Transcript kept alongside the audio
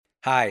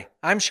Hi,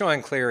 I'm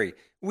Sean Cleary.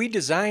 We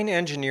design,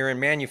 engineer, and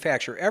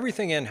manufacture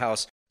everything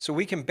in-house so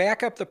we can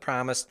back up the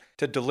promise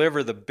to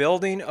deliver the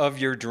building of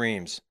your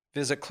dreams.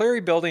 Visit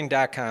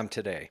ClearyBuilding.com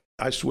today.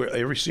 I swear,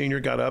 every senior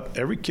got up,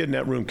 every kid in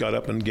that room got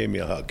up and gave me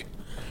a hug.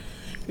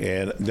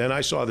 And then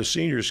I saw the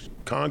seniors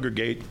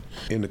congregate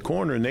in the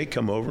corner, and they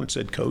come over and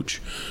said,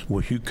 "Coach,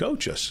 will you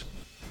coach us?"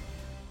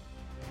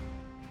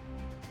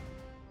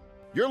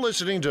 You're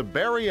listening to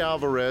Barry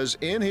Alvarez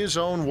in His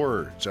Own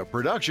Words, a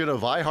production of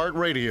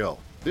iHeartRadio.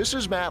 This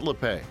is Matt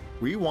LePay.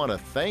 We want to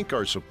thank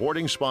our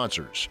supporting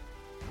sponsors.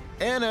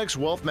 Annex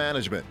Wealth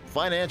Management.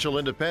 Financial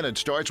independence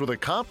starts with a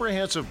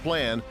comprehensive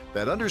plan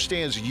that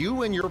understands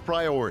you and your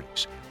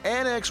priorities.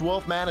 Annex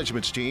Wealth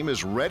Management's team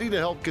is ready to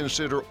help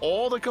consider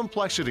all the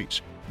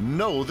complexities.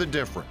 Know the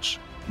difference.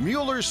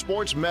 Mueller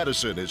Sports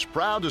Medicine is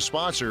proud to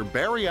sponsor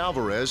Barry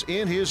Alvarez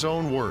in His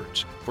Own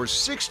Words. For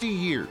 60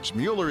 years,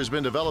 Mueller has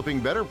been developing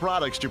better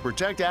products to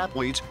protect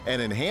athletes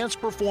and enhance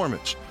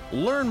performance.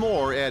 Learn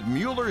more at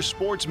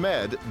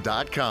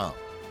MuellerSportsMed.com.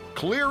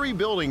 Cleary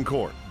Building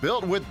Corp.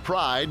 Built with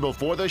pride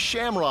before the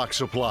Shamrock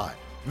Supply.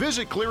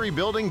 Visit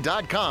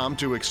ClearyBuilding.com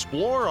to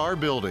explore our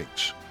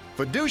buildings.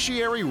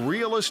 Fiduciary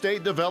Real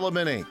Estate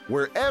Development, Inc.,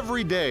 where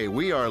every day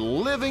we are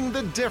living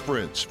the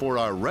difference for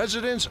our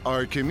residents,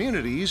 our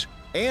communities,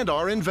 and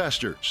our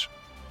investors.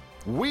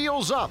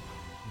 Wheels Up.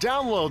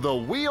 Download the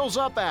Wheels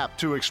Up app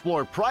to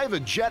explore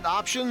private jet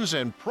options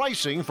and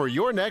pricing for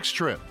your next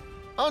trip.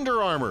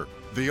 Under Armour.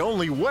 The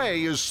only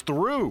way is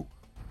through.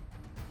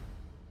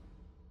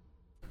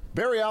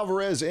 Barry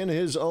Alvarez in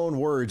His Own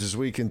Words as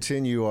we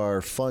continue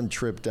our fun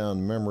trip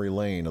down memory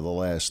lane of the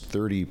last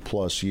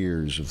 30-plus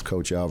years of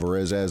Coach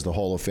Alvarez as the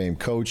Hall of Fame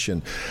coach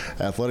and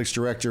athletics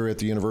director at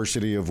the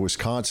University of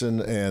Wisconsin.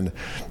 And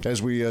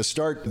as we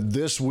start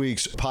this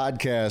week's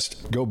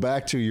podcast, go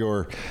back to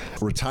your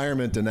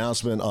retirement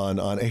announcement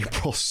on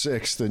April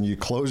 6th, and you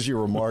close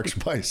your remarks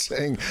by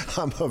saying,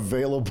 "I'm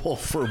available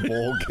for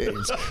bowl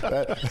games."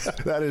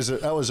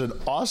 That was an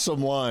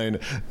awesome line,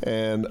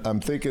 and I'm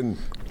thinking,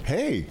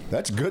 hey,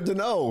 that's good to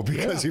know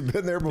because you've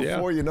been there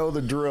before. You know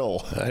the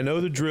drill. I know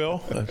the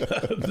drill.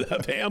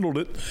 I've handled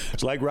it.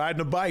 It's like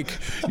riding a bike,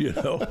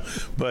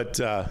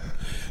 But I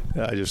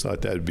just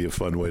thought that would be a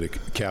fun way to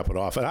cap it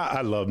off. And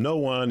I love, no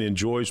one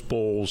enjoys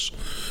bowls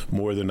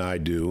more than I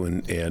do.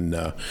 And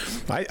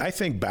I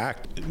think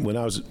back when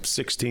I was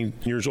 16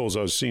 years old,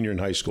 I was a senior in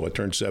high school. I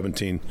turned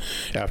 17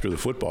 after the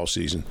football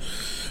season.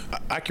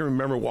 I can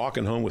remember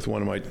walking home with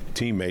one of my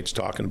teammates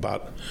talking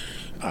about,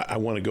 I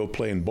want to go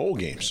play in bowl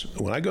games.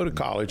 When I go to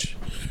college,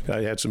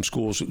 I had some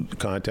schools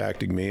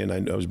contacting me,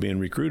 and I was being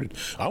recruited.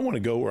 I want to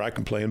go where I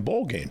can play in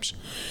bowl games.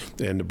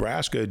 And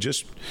Nebraska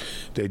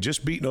they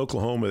just beaten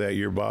Oklahoma that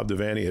year. Bob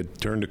Devaney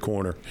had turned the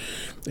corner,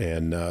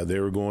 and they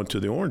were going to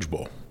the Orange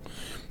Bowl.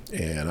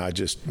 And I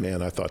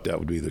thought that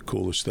would be the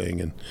coolest thing.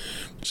 And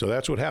so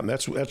that's what happened.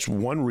 That's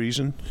one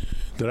reason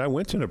that I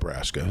went to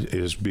Nebraska,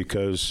 is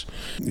because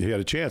you had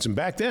a chance. And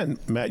back then,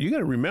 Matt, you got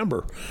to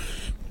remember,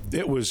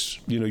 it was,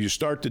 you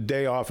start the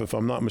day off, if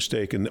I'm not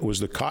mistaken, it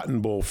was the Cotton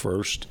Bowl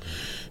first,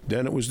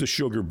 then it was the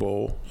Sugar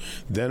Bowl,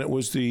 then it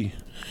was the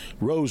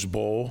Rose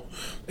Bowl,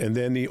 and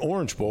then the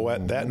Orange Bowl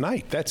at that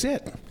night. That's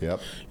it. Yep.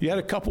 You had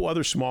a couple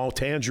other small,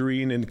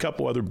 Tangerine and a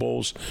couple other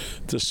bowls.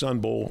 The Sun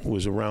Bowl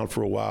was around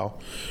for a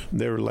while.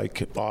 They were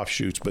like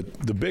offshoots,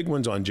 but the big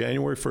ones on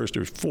January 1st,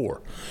 there's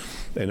 4.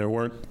 And there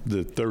weren't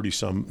the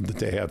 30-some that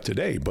they have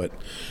today, but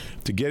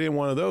to get in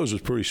one of those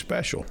was pretty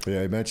special.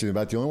 Yeah, I mentioned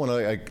about the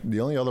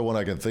only other one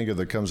I can think of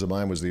that comes to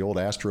mind was the old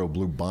Astro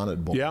Blue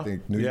Bonnet Bowl. Yeah. I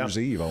think New Year's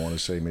Eve, I want to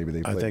say maybe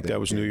they played. I think that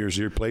was New Year's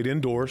Eve. Played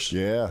indoors.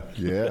 Yeah,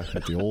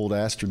 at the old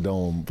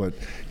Astrodome. But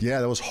yeah,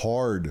 that was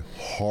hard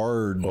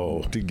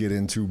to get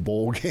into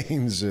bowl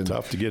games. And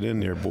tough to get in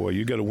there, boy.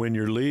 You got to win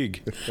your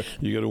league.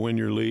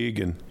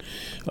 And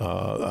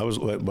I was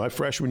my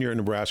freshman year in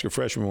Nebraska.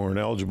 Freshmen weren't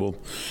eligible.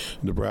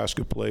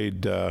 Nebraska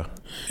played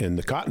in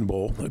the Cotton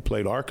Bowl. They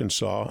played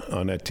Arkansas.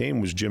 On that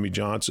team was Jimmy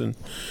Johnson.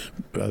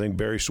 I think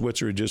Barry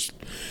Switzer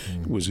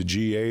was a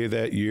GA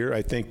that year.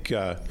 I think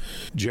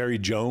Jerry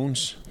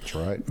Jones, that's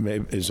right,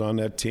 is on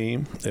that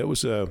team. It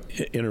was an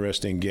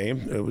interesting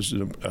game. It was,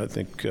 I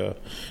think,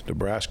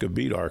 Nebraska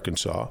beat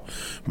Arkansas.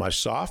 My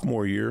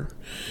sophomore year,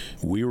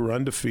 we were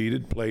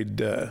undefeated,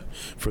 played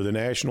for the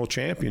national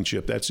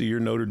championship. That's the year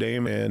Notre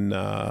Dame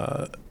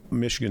and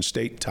Michigan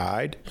State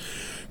tied.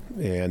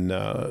 And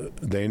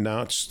they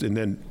announced, and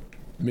then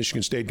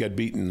Michigan State got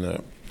beaten in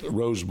the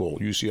Rose Bowl.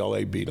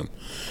 UCLA beat them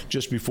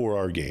just before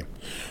our game.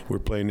 We're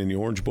playing in the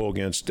Orange Bowl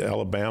against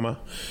Alabama,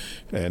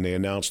 and they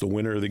announced the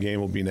winner of the game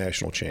will be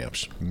national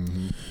champs.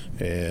 Mm-hmm.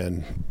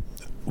 And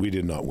we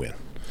did not win.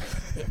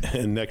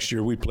 And next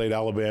year we played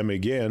Alabama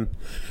again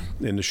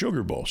in the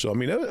Sugar Bowl. So, I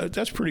mean,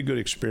 that's pretty good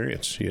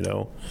experience,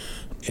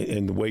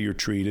 and the way you're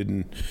treated.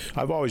 And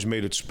I've always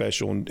made it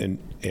special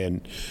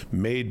and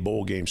made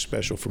bowl games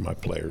special for my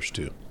players,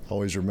 too.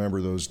 always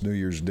remember those New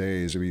Year's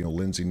days.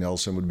 Lindsey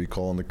Nelson would be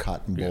calling the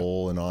Cotton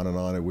Bowl, and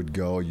on it would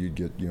go. You'd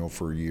get,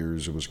 for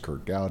years it was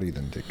Kirk Gowdy,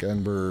 then Dick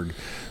Enberg,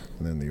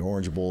 and then the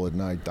Orange Bowl at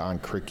night, Don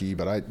Criqui.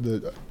 But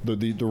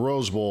the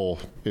Rose Bowl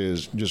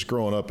is just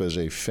growing up as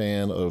a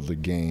fan of the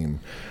game.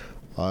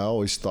 I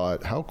always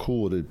thought, how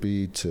cool would it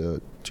be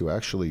to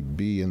actually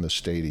be in the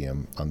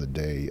stadium on the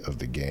day of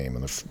the game?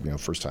 And the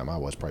first time I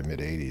was probably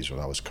mid-'80s when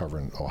I was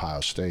covering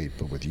Ohio State,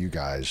 but with you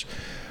guys.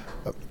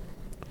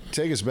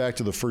 Take us back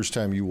to the first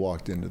time you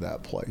walked into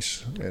that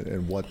place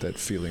and what that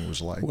feeling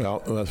was like.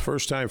 Well, the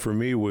first time for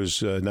me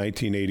was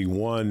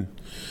 1981,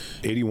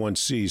 81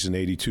 season,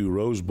 82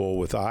 Rose Bowl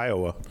with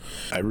Iowa.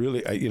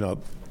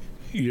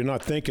 You're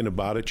not thinking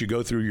about it. You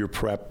go through your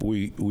prep.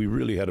 We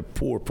really had a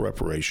poor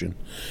preparation.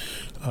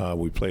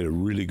 We played a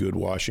really good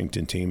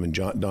Washington team, and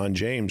Don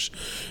James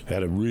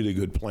had a really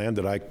good plan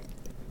that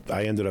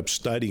I ended up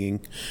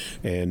studying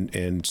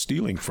and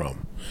stealing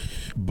from.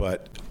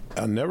 But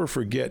I'll never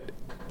forget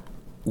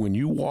when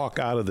you walk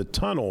out of the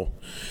tunnel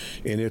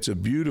and it's a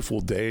beautiful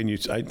day,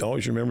 and I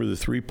always remember the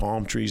 3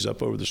 palm trees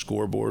up over the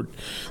scoreboard,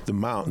 the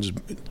mountains,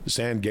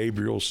 San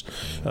Gabriel's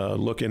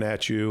looking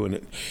at you,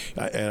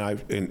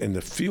 and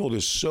the field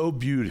is so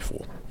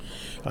beautiful.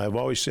 I've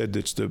always said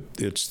it's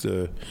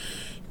the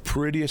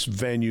prettiest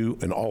venue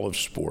in all of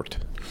sport.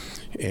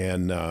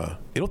 And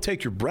it'll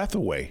take your breath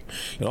away.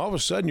 And all of a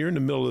sudden, you're in the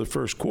middle of the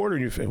first quarter,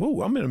 and you think,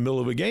 "Oh, I'm in the middle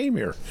of a game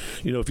here."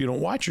 If you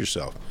don't watch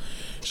yourself.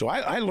 So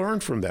I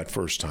learned from that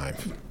first time.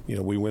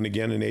 We win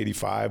again in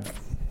 '85.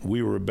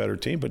 We were a better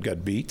team, but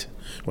got beat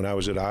when I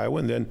was at Iowa.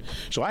 And then,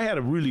 so I had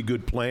a really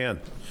good plan.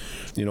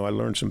 I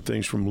learned some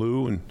things from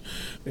Lou and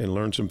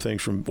learned some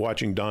things from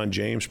watching Don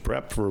James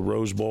prep for a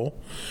Rose Bowl.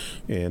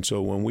 And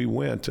so when we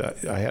went,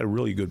 I had a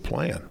really good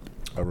plan.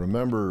 I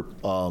remember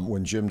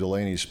when Jim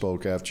Delaney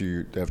spoke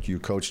after you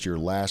coached your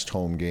last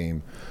home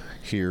game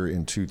here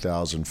in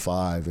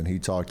 2005, and he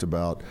talked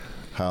about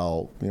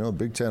how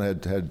Big Ten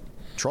had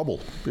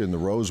trouble in the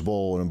Rose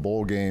Bowl and in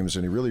bowl games,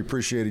 and he really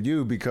appreciated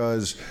you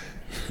because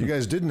you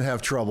guys didn't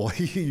have trouble.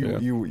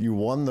 You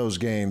won those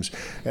games,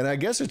 and I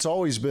guess it's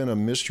always been a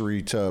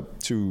mystery to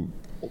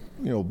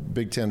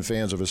Big Ten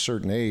fans of a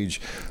certain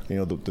age, the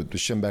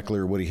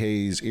Schembechler, Woody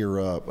Hayes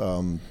era,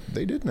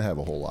 they didn't have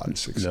a whole lot of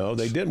success. No,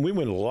 they didn't. We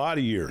went a lot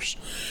of years.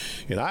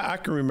 And I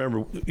can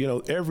remember,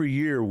 every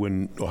year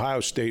when Ohio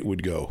State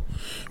would go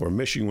or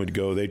Michigan would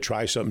go, they'd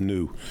try something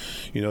new.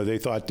 They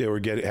thought they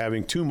were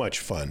having too much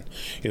fun.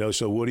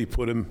 So Woody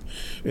put them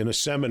in a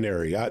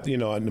seminary, in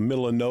the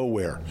middle of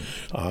nowhere,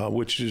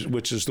 which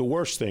is the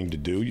worst thing to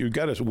do. You've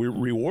got to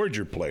reward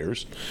your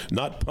players,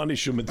 not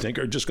punish them and think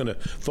they're just going to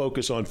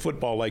focus on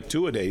football like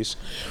two-a-days.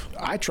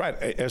 I try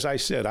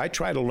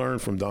to learn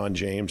from Don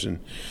James, and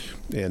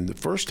the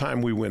first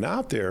time we went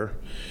out there,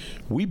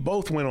 we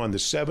both went on the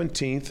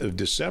 17th of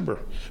December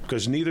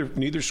because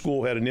neither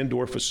school had an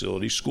indoor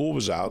facility. School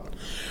was out,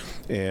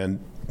 and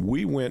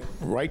we went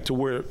right to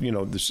where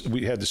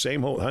we had the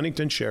same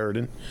Huntington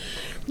Sheridan,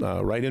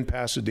 right in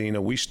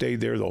Pasadena. We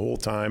stayed there the whole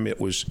time.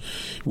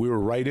 We were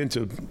right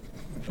into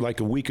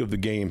like a week of the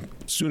game.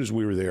 As soon as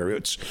we were there,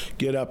 it's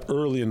get up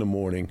early in the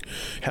morning,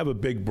 have a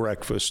big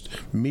breakfast,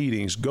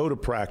 meetings, go to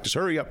practice,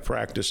 hurry up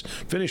practice,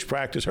 finish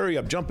practice, hurry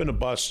up, jump in a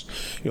bus.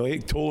 He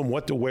told them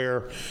what to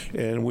wear,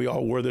 and we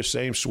all wore the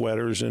same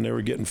sweaters, and they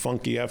were getting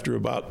funky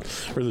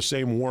the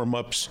same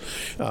warm-ups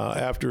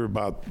after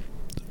about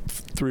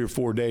 3 or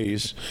 4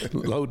 days,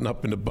 loading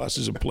up in the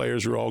buses, and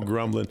players are all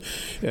grumbling.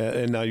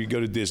 And now you go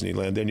to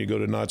Disneyland, then you go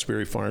to Knott's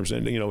Berry Farms,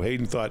 and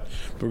Hayden thought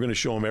we're going to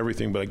show him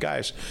everything. But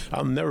guys,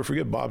 I'll never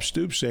forget Bob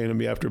Stoops saying to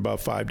me after about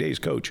 5 days,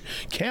 "Coach,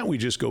 can't we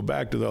just go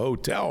back to the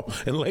hotel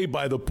and lay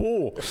by the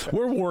pool?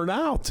 We're worn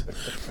out."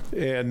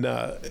 And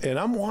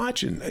I'm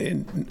watching,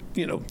 and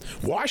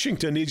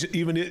Washington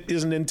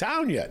isn't in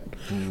town yet.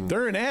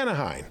 They're in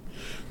Anaheim.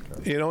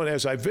 And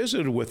as I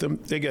visited with them,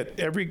 they get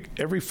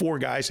every 4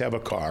 guys have a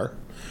car.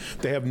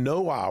 They have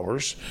no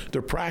hours.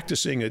 They're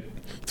practicing at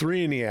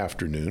 3 in the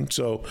afternoon,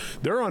 so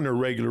they're on their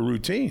regular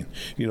routine.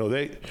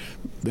 They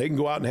can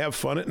go out and have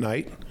fun at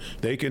night.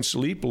 They can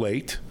sleep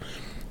late.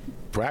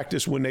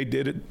 Practice when they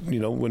did it,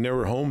 when they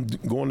were home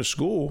going to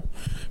school,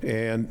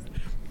 and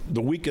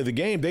the week of the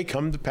game, they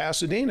come to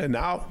Pasadena.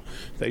 Now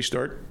they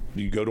start.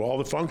 You go to all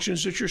the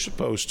functions that you're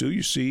supposed to.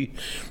 You see,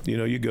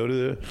 you go to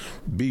the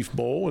Beef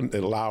Bowl and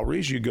at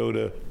Lowry's. You go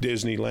to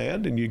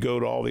Disneyland, and you go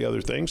to all the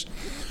other things.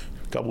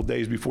 A couple of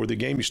days before the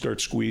game, you start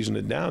squeezing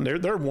it down.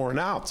 They're worn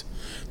out.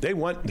 They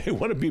want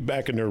to be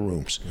back in their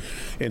rooms,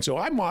 and so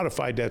I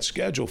modified that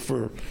schedule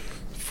for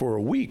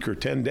a week or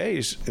 10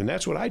 days, and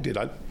that's what I did.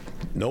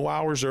 No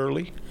hours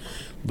early.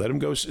 Let them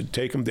go,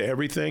 take them to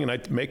everything, and I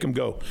make them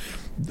go.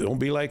 Don't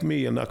be like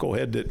me, a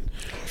knucklehead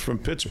from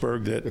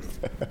Pittsburgh that,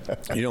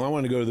 I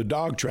wanted to go to the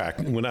dog track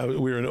when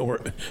we were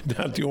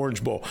down at the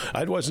Orange Bowl.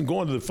 I wasn't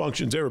going to the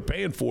functions they were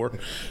paying for,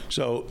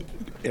 so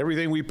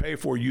everything we pay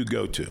for, you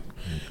go to.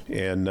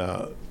 And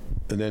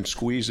then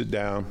squeeze it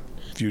down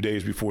a few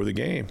days before the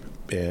game.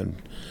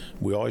 And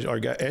we always are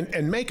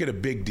and make it a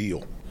big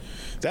deal.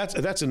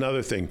 That's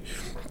another thing.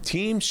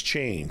 Teams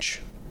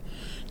change.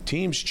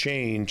 teams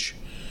change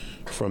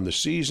from the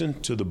season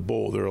to the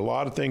bowl. There are a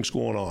lot of things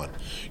going on.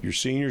 Your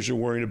seniors are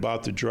worrying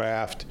about the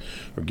draft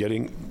or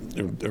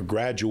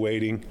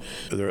graduating.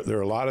 There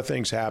are a lot of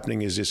things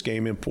happening. Is this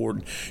game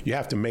important? You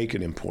have to make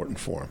it important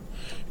for them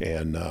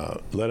and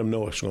let them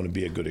know it's going to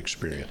be a good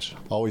experience.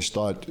 Always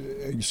thought,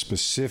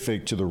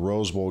 specific to the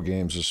Rose Bowl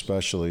games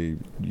especially,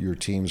 your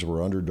teams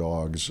were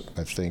underdogs,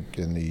 I think,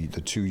 in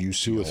the two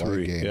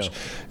UCLA games. Yeah.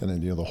 And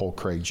then, the whole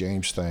Craig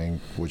James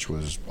thing, which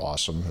was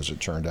awesome as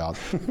it turned out.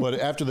 But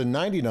after the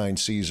 99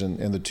 season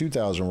and the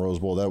 2000 Rose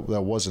Bowl,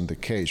 that wasn't the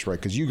case, right?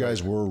 Because you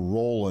guys were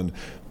rolling,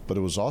 but it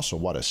was also,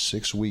 a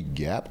 6-week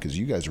gap because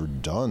you guys were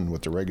done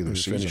with the regular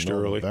season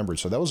in November.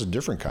 So that was a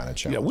different kind of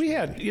challenge.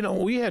 Yeah,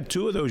 we had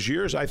 2 of those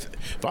years.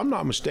 If I'm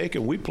not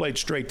mistaken, we played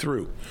straight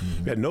through.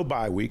 Mm-hmm. We had no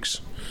bye weeks,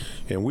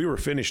 and we were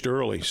finished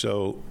early.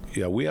 So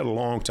yeah, we had a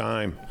long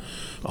time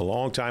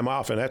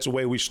off, and that's the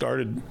way we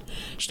started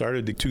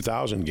the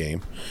 2000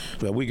 game.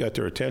 But we got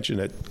their attention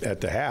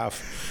at the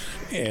half.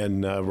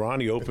 And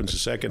Ronnie opens the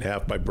second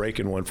half by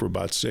breaking one for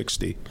about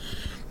 60.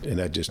 And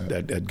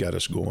that got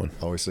us going.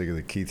 I always think of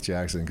the Keith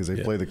Jackson because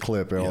they play the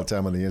clip all the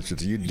time on the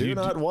instruments. You do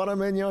not want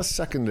them in your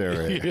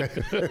secondary.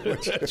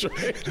 That's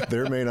right.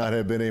 There may not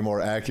have been a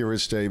more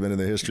accurate statement in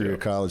the history of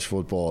college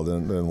football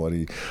than what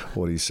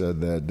he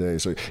said that day.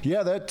 So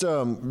that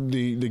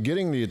the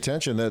getting the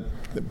attention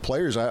that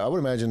players, I would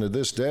imagine to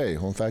this day.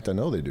 Well, in fact, I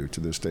know they do to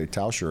this day.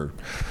 Tauscher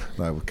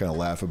and I would kind of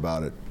laugh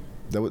about it.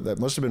 That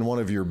must have been one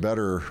of your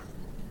better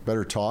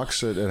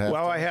talks at halftime?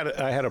 Well, I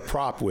had a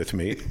prop with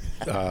me.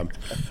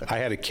 I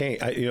had a cane.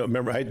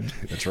 Remember,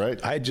 that's right.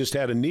 I just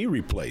had a knee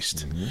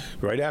replaced.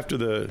 Mm-hmm. Right after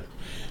the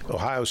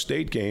Ohio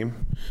State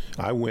game,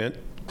 I went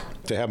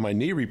to have my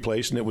knee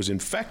replaced, and it was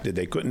infected.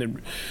 They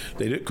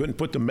couldn't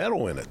put the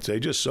metal in it. They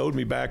just sewed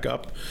me back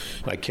up.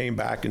 I came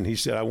back, and he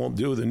said, "I won't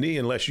do the knee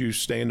unless you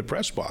stay in the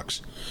press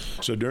box."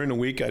 So during the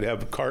week, I'd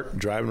have a cart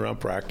driving around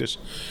practice,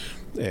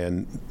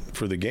 and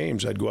for the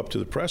games, I'd go up to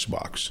the press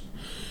box.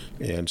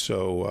 And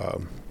so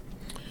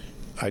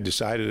I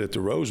decided at the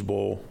Rose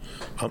Bowl,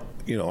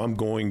 I'm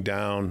going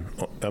down.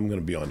 I'm going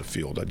to be on the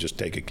field. I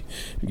just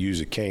use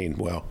a cane.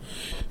 Well,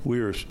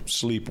 we were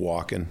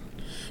sleepwalking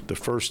the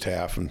first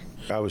half, and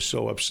I was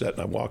so upset.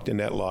 And I walked in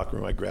that locker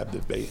room. I grabbed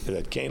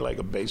that cane like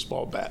a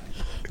baseball bat.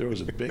 There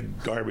was a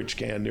big garbage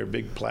can there,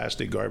 big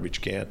plastic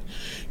garbage can.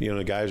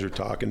 The guys are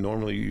talking.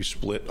 Normally you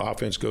split.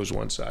 Offense goes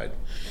one side,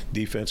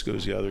 defense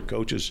goes the other.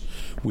 Coaches,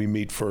 we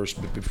meet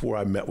first. But before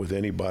I met with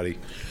anybody,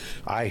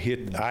 I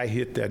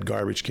hit that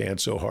garbage can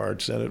so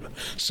hard,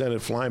 sent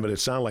it flying. But it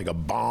sounded like a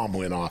bomb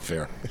went off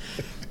there,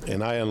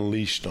 and I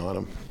unleashed on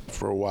them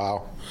for a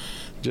while,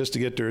 just to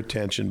get their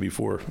attention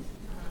before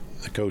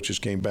the coaches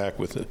came back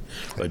with the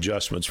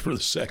adjustments for the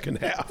second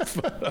half.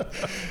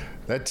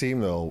 That team,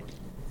 though,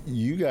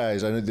 you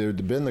guys, I know there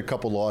had been a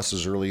couple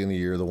losses early in the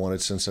year, the one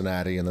at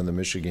Cincinnati and then the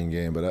Michigan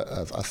game, but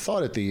I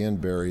thought at the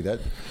end, Barry, that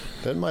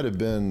might have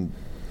been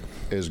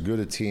as good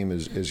a team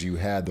as you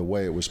had the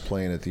way it was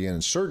playing at the end,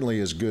 and certainly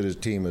as good a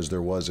team as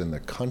there was in the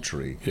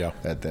country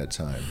at that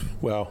time.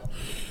 Well,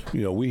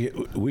 we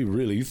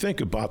really, you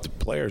think about the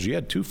players. You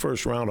had 2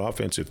 first-round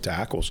offensive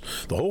tackles.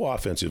 The whole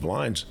offensive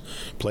lines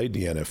played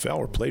the NFL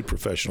or played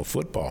professional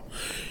football.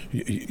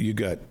 You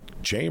got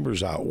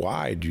Chambers out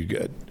wide.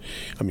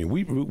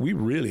 We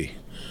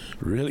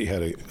really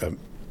had a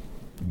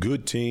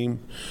good team,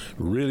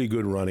 really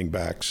good running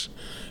backs.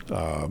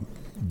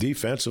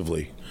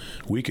 Defensively,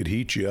 we could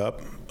heat you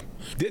up.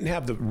 Didn't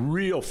have the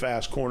real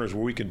fast corners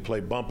where we could play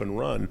bump and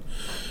run,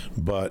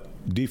 but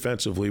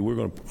defensively we're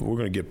going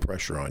to get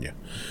pressure on you.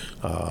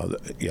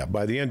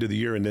 By the end of the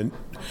year, and then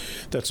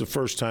that's the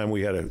first time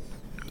we had a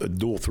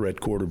dual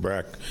threat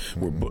quarterback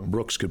where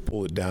Brooks could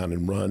pull it down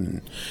and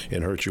run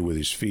and hurt you with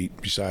his feet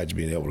besides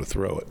being able to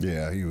throw it.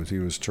 Yeah, he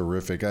was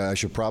terrific. I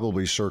should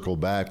probably circle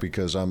back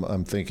because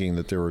I'm thinking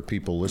that there are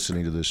people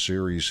listening to this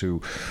series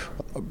who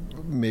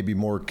may be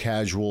more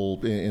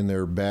casual in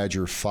their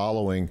Badger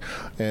following,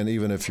 and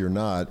even if you're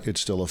not,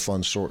 it's still a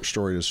fun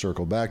story to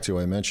circle back to.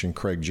 I mentioned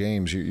Craig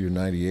James, your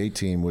 98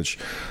 team, which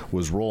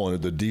was rolling.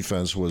 The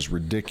defense was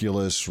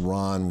ridiculous.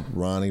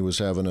 Ronnie was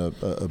having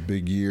a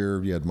big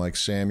year. You had Mike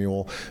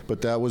Samuel.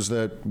 But that was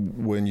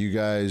when you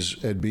guys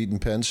had beaten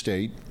Penn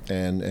State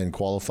and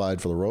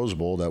qualified for the Rose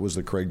Bowl. That was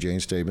the Craig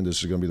James statement. This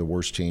is going to be the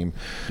worst team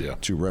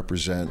to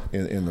represent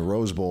in the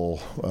Rose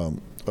Bowl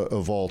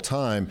of all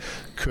time.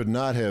 Couldn't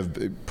have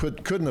put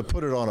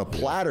it on a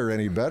platter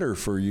any better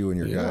for you and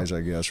your guys,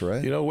 I guess,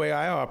 right? The way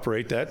I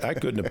operate that, I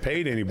couldn't have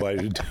paid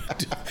anybody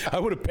I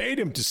would have paid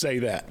him to say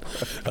that.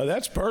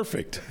 That's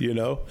perfect.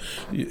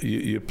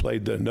 You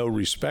played the no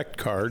respect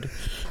card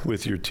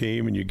with your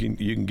team, and you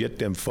can get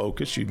them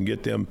focused, you can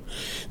get them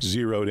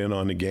zeroed in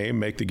on the game,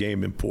 make the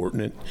game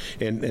important.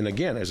 And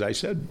again, as I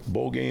said,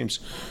 bowl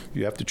games,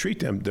 you have to treat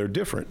them, they're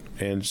different.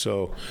 And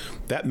so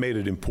that made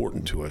it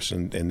important to us.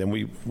 And then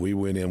we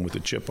win went in with a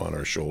chip on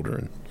our shoulder,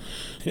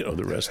 and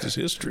the rest is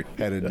history.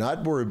 Had it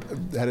not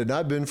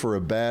been for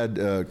a bad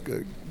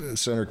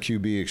center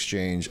QB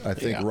exchange, I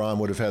think Ron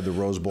would have had the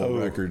Rose Bowl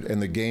record,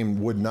 and the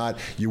game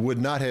you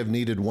would not have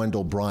needed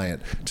Wendell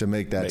Bryant to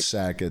make that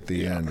sack at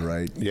the end,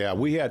 right? Yeah,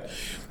 we had.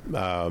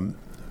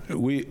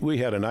 We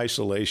had an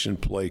isolation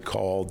play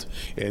called,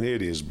 and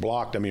it is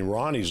blocked. I mean,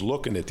 Ronnie's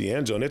looking at the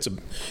end zone. It's going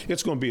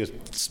to be a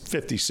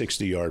 50,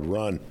 60-yard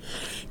run.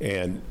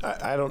 And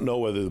I don't know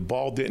whether the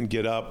ball didn't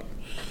get up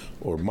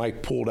or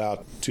Mike pulled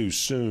out too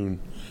soon,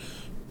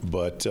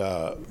 but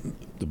the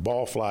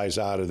ball flies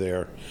out of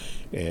there,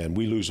 and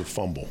we lose a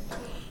fumble.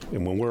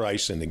 And when we're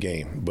icing the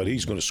game, but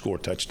he's going to score a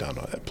touchdown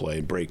on that play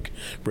and break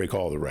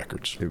all the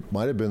records. It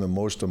might have been the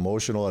most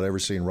emotional I'd ever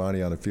seen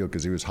Ronnie on the field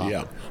because he was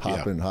hopping,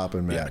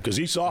 man. Yeah, because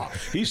he saw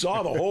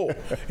the hole.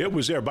 It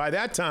was there. By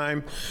that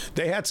time,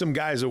 they had some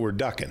guys that were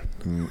ducking.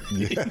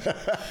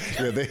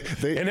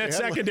 That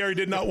secondary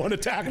did not want to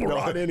tackle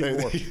Ron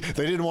anymore.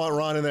 They didn't want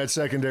Ron in that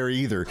secondary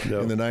either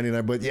in the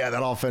 99. But that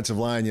offensive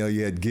line,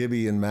 you had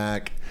Gibby and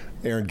Mack,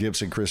 Aaron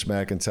Gibson, Chris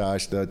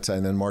McIntosh,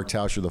 and then Mark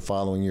Tauscher the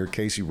following year,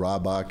 Casey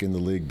Robach in the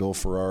league, Bill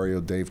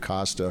Ferrario, Dave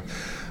Costa.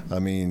 I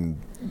mean,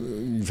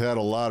 you've had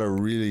a lot of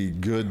really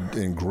good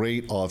and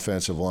great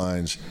offensive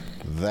lines.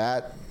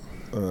 That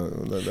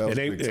was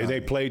they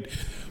played.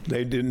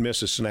 They didn't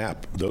miss a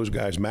snap. Those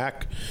guys,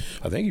 Mac,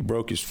 I think he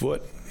broke his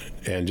foot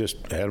and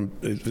just had him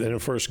in the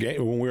first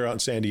game when we were out in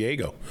San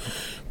Diego.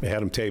 They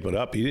had him tape it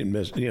up. He didn't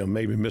miss,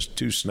 maybe missed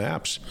 2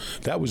 snaps.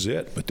 That was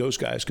it. But those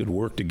guys could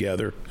work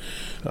together.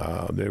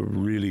 They were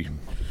really,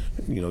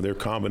 their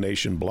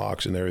combination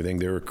blocks and everything,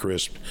 they were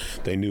crisp.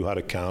 They knew how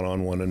to count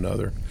on one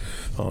another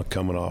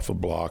coming off of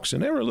blocks.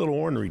 And they were a little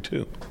ornery,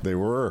 too. They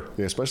were,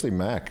 especially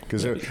Mac.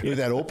 Because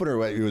that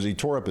opener, he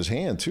tore up his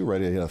hand, too, right?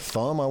 He had a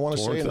thumb, I want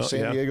to say, in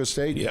San Diego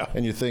State. Yeah.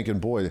 And you're thinking,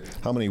 boy,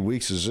 how many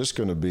weeks is this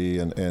going to be?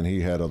 And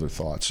he had other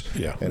thoughts.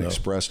 And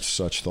expressed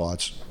such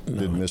thoughts.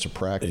 Didn't miss a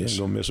practice. He ain't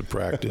going to miss a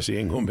practice. He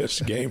ain't going to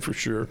miss a game for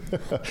sure.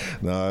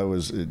 No, it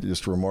was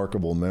just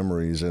remarkable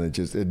memories, and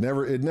it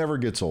never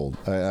gets old.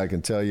 I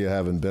can tell you,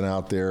 having been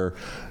out there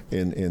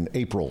in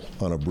April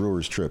on a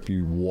Brewers trip,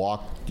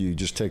 you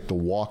just take the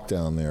walk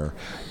down there,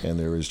 and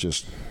there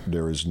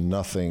is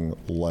nothing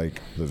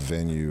like the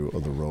venue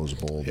of the Rose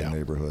Bowl, the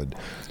neighborhood,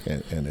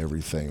 and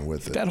everything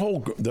with it.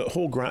 The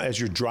whole ground as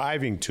you're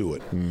driving to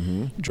it,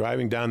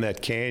 driving down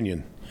that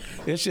canyon.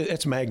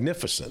 It's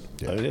magnificent.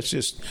 I mean, it's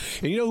just,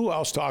 and who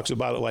else talks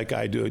about it like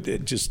I do?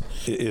 It just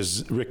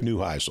is Rick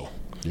Neuheisel.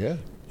 Yeah.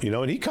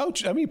 And he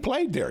coached. He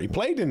played there. He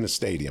played in the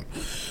stadium,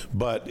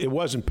 but it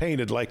wasn't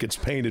painted like it's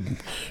painted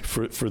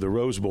for the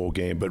Rose Bowl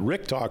game. But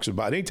Rick talks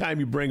about anytime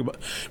they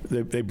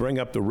bring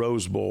up the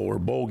Rose Bowl or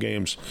bowl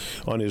games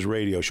on his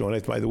radio show.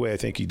 And by the way, I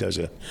think he does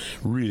a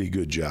really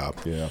good job.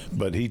 Yeah.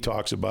 But he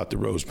talks about the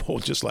Rose Bowl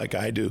just like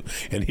I do,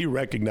 and he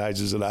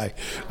recognizes that I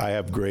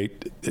have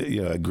great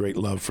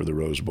love for the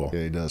Rose Bowl.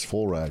 Yeah, he does.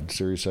 Full ride,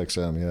 Sirius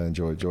XM. Yeah,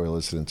 enjoy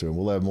listening to him.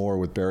 We'll have more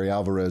with Barry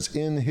Alvarez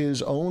in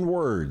his own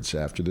words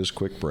after this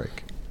quick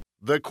break.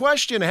 The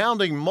question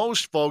hounding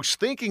most folks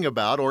thinking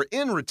about or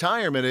in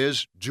retirement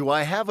is, do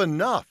I have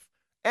enough?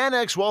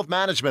 Annex Wealth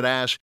Management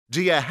asks,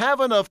 do you have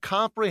enough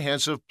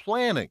comprehensive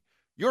planning?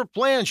 Your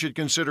plan should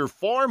consider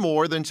far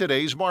more than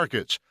today's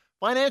markets.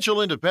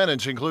 Financial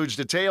independence includes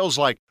details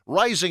like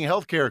rising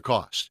healthcare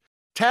costs,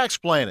 tax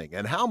planning,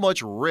 and how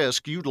much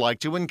risk you'd like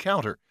to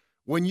encounter.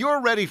 When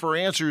you're ready for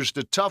answers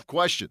to tough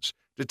questions,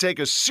 to take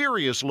a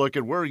serious look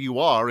at where you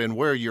are and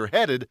where you're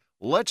headed,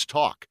 let's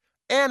talk.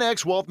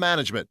 Annex Wealth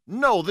Management.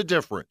 Know the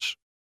difference.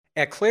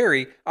 At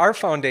Cleary, our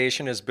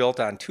foundation is built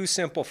on 2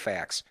 simple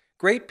facts: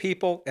 great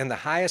people and the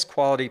highest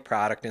quality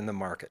product in the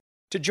market.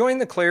 To join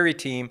the Cleary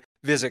team,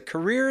 visit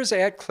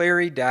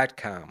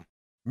careersatcleary.com.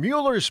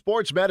 Mueller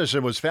Sports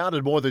Medicine was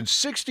founded more than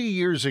 60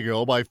 years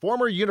ago by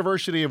former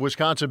University of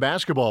Wisconsin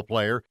basketball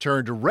player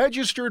turned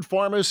registered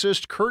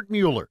pharmacist Kurt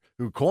Mueller,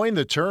 who coined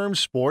the term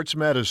sports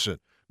medicine.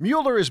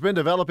 Mueller has been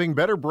developing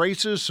better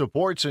braces,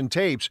 supports, and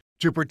tapes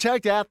to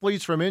protect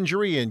athletes from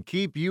injury and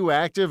keep you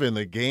active in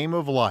the game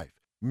of life.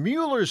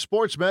 Mueller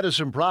Sports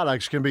Medicine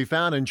products can be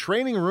found in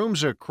training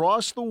rooms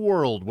across the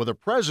world with a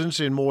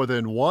presence in more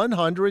than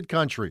 100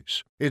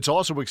 countries. It's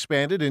also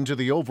expanded into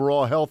the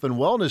overall health and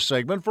wellness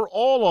segment for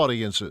all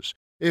audiences.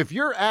 If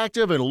you're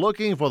active and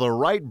looking for the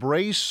right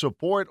brace,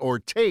 support, or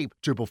tape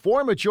to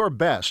perform at your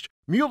best,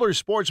 Mueller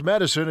Sports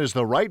Medicine is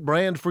the right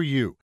brand for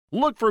you.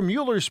 Look for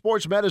Mueller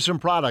Sports Medicine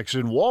products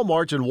in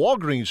Walmart and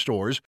Walgreens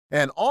stores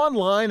and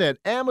online at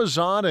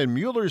Amazon and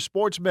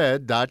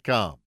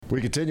MuellerSportsMed.com. We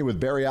continue with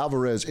Barry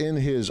Alvarez in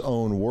his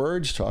own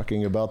words,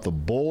 talking about the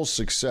Bulls'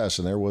 success,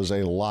 and there was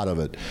a lot of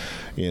it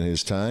in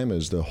his time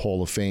as the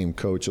Hall of Fame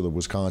coach of the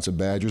Wisconsin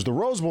Badgers. The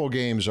Rose Bowl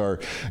games are,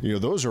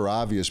 those are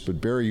obvious, but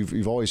Barry,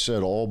 you've always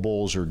said all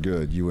bowls are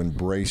good. You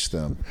embrace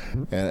them.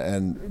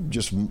 And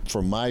just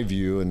from my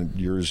view, and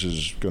yours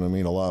is going to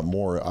mean a lot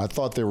more, I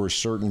thought there were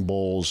certain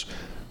bowls,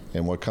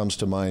 and what comes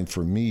to mind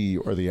for me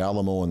are the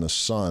Alamo and the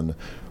Sun,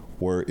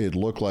 where it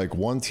looked like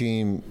one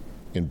team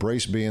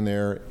embrace being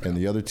there, and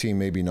the other team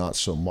maybe not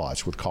so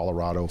much with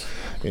Colorado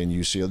and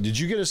UCLA. Did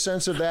you get a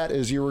sense of that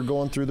as you were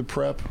going through the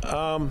prep?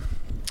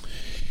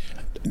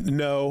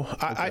 No,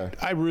 Okay.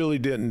 I really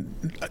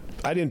didn't.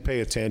 I didn't pay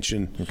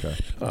attention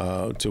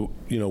to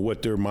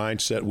what their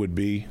mindset would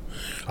be.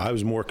 I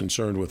was more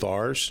concerned with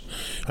ours.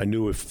 I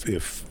knew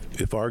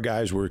if our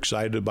guys were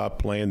excited about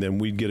playing, then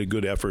we'd get a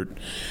good effort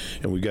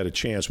and we got a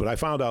chance. But I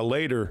found out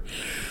later,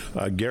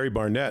 Gary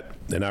Barnett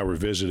and I were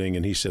visiting,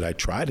 and he said, I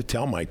try to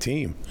tell my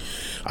team,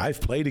 I've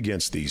played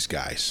against these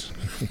guys.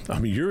 I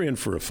mean, you're in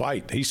for a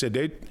fight. He said,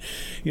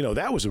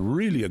 that was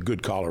really a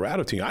good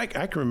Colorado team. I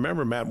can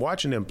remember, Matt,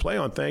 watching them play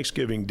on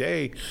Thanksgiving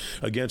Day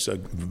against a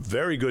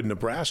very good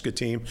Nebraska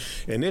team,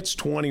 and it's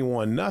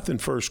 21-0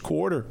 first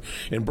quarter,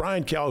 and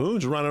Brian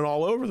Calhoun's running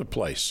all over the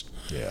place.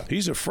 Yeah.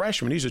 He's a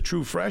freshman. He's a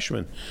true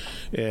freshman.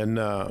 And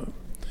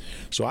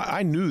so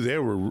I knew they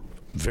were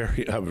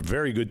a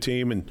very good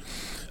team, and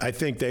I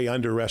think they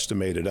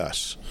underestimated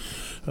us.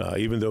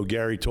 Even though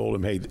Gary told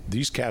him, hey,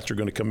 these cats are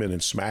going to come in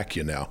and smack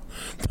you now.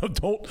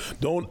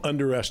 Don't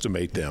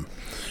underestimate them.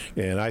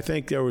 And I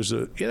think there was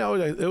it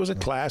was a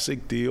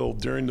classic deal.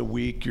 During the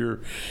week, you're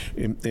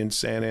in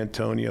San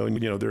Antonio,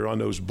 and they're on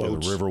those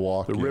boats,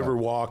 the river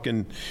walk,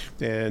 and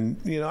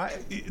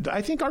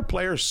I think our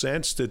players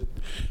sensed that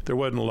there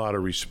wasn't a lot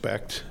of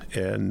respect,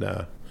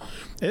 and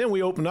then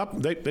we open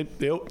up. They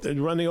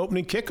run the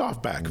opening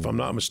kickoff back, if I'm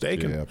not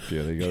mistaken.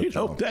 Yeah, they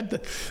go.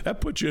 That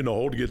puts you in the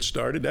hole to get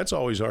started. That's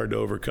always hard to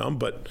overcome.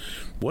 But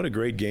what a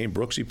great game!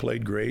 Brooksy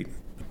played great.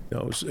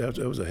 It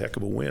was a heck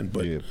of a win.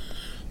 But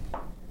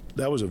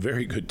that was a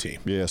very good team.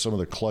 Yeah, some of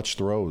the clutch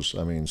throws.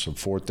 I mean, some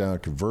fourth down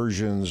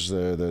conversions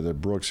that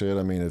Brooks hit.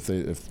 I mean, if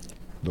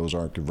those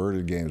aren't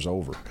converted, game's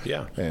over.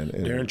 Yeah, and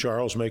Darren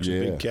Charles makes a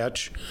big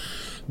catch.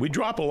 We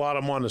drop a lot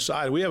of them on the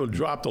side. We haven't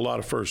dropped a lot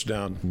of first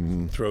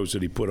down throws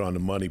that he put on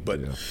the money,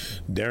 but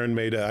Darren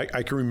made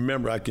I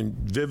can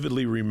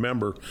vividly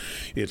remember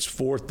it's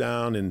fourth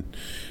down, and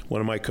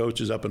one of my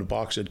coaches up in the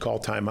box said, call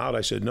timeout.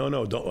 I said, no,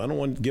 I don't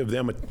want to give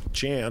them a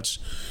chance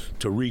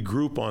to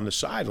regroup on the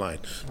sideline.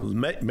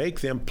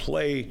 Make them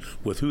play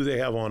with who they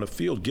have on the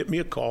field. Get me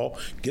a call,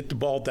 get the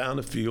ball down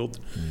the field.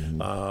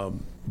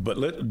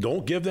 But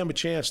don't give them a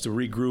chance to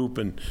regroup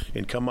and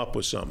come up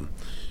with something.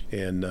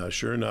 And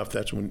sure enough,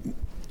 that's when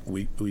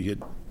we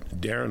hit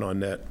Darren on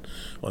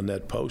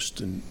that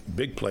post, and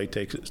big play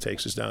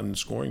takes us down in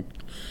scoring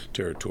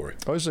territory.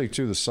 I always think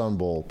too the Sun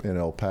Bowl in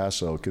El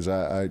Paso, because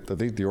I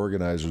think the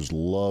organizers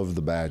love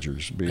the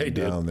Badgers being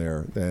down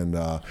there, and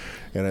I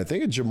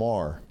think of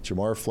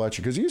Jamar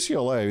Fletcher, because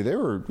UCLA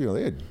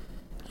they had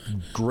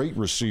great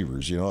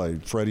receivers,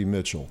 like Freddie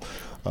Mitchell.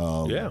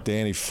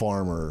 Danny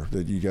Farmer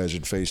that you guys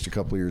had faced a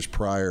couple of years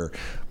prior.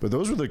 But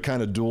those were the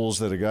kind of duels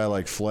that a guy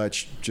like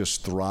Fletch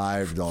just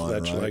thrived on.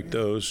 Fletch right? like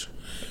those.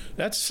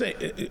 Am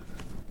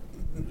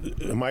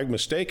I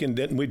mistaken?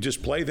 Didn't we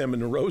just play them in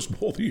the Rose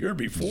Bowl the year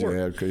before?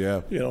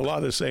 Yeah. A lot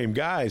of the same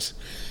guys.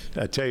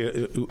 I tell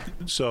you,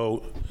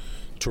 so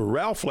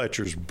Terrell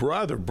Fletcher's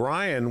brother,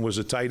 Brian, was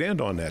a tight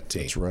end on that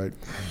team. That's right.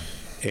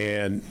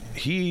 And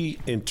he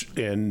and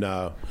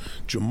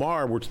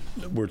Jamar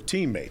were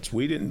teammates.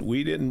 We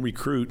didn't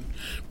recruit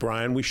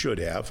Brian. We should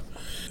have,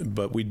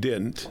 but we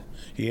didn't.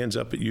 He ends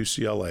up at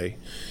UCLA,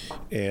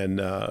 and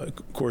of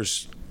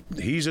course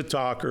he's a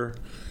talker.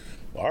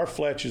 Our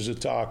Fletch is a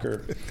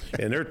talker,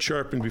 and they're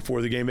chirping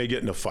before the game. They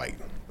get in a fight.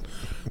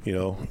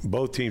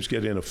 Both teams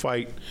get in a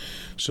fight.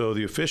 So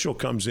the official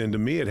comes in to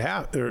me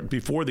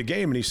before the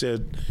game, and he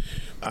said,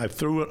 I've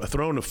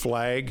thrown a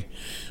flag.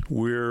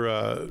 We're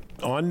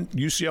on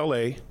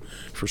UCLA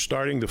for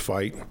starting the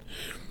fight.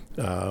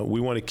 We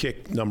want to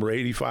kick number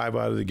 85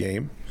 out of the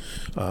game,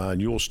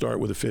 and you'll start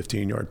with a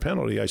 15-yard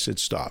penalty. I said,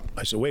 stop.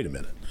 I said, wait a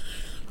minute.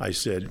 I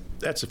said,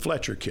 that's a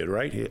Fletcher kid,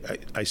 right?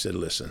 I said,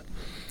 listen,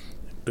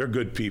 they're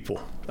good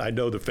people. I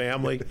know the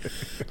family.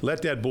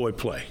 Let that boy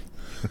play.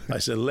 I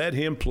said, let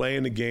him play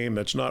in the game.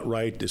 That's not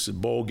right. This is a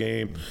bowl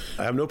game.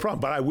 I have no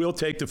problem, but I will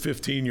take the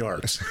 15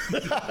 yards.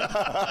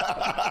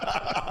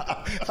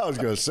 I was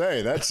going to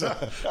say, that's...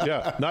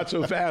 not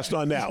so fast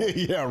on that one.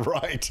 Yeah,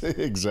 right.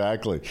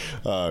 Exactly.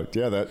 I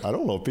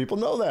don't know if people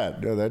know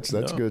that. Yeah, that's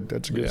good.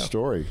 That's a good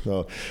story.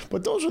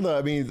 But those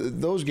are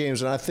those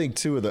games, and I think,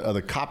 too, of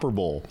the Copper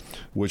Bowl,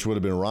 which would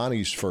have been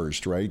Ronnie's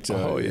first, right?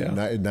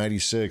 In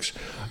 96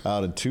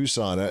 out in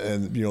Tucson.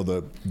 And,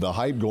 the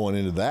hype going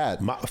into that.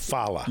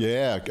 Ma'afala.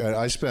 Yeah.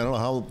 I spent, I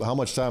don't know how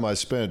much time I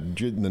spent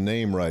getting the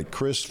name right.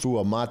 Chris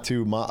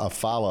Fuamatu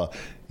Ma'afala.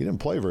 He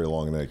didn't play very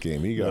long in that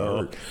game. He got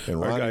hurt,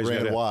 and Ronnie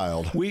ran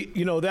wild.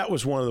 That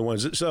was one of the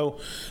ones. So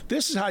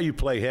this is how you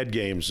play head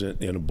games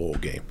in a bowl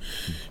game.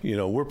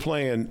 We're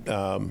playing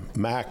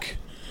Mac.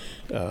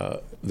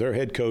 Their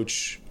head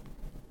coach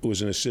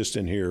was an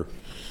assistant here.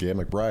 Yeah,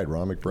 McBride,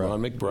 Ron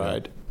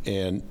McBride.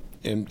 Yeah.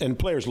 And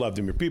players loved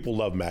him. People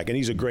love Mac, and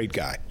he's a great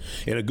guy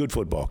and a good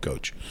football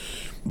coach.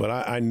 But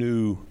I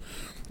knew,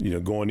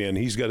 going in,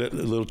 he's got a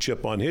little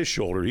chip on his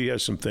shoulder. He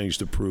has some things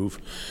to prove.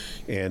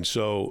 And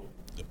so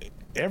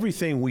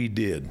everything we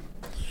did,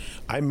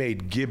 I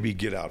made Gibby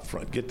get out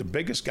front, get the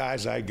biggest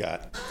guys I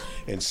got,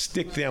 and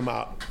stick them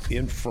out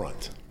in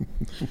front.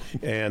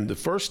 And the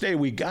first day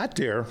we got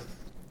there,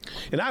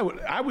 and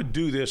I would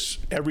do this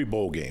every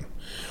bowl game.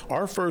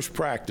 Our first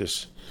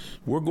practice,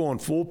 we're going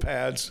full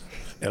pads,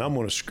 and I'm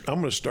going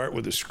to start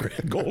with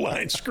a goal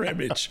line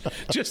scrimmage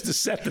just to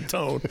set the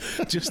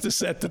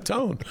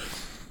tone.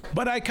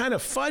 But I kind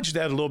of fudged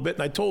that a little bit,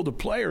 and I told the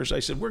players, I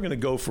said, we're going to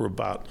go for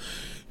about,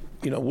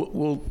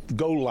 we'll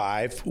go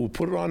live, we'll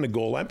put it on the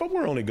goal line, but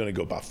we're only going to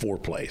go about 4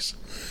 plays.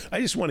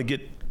 I just want to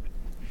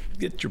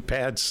get your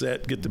pad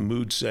set, get the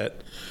mood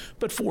set,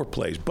 but 4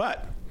 plays.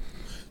 But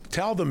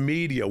tell the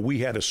media we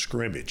had a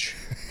scrimmage.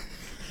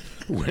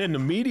 When the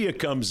media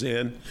comes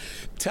in,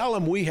 tell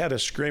them we had a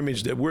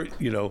scrimmage, that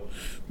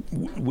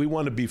we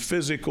want to be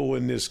physical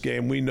in this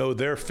game. We know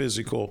they're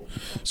physical.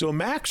 So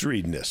Mac's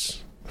reading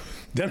this.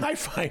 Then I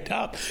find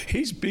out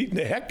he's beating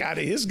the heck out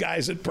of his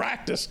guys at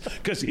practice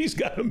because he's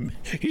got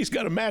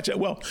a match.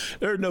 Well,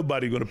 there's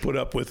nobody going to put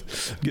up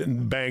with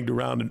getting banged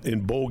around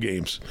in bowl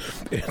games,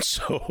 and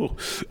so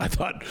I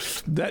thought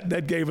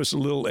that gave us a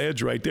little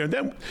edge right there.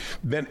 And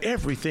then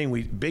everything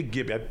Big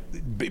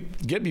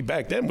Gibby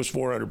back then was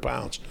 400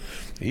 pounds.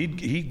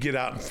 He'd get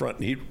out in front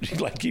and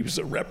he was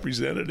a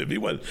representative.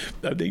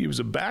 I think he was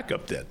a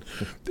backup then,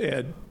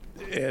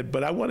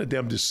 but I wanted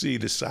them to see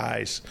the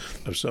size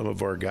of some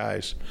of our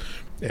guys.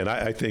 And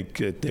I think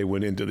that they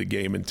went into the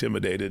game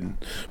intimidated, and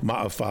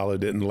Ma'afala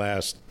didn't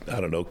last,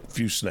 I don't know, a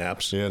few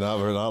snaps. Yeah, not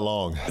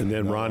long. And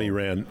then Ronnie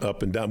ran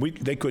up and down.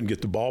 They couldn't get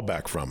the ball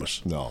back from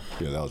us. No,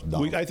 yeah, that was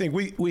dumb. I think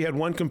we had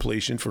one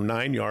completion for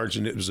 9 yards,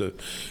 and it was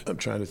I'm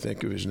trying to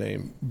think of his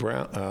name,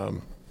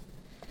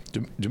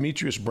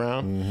 Demetrius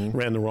Brown,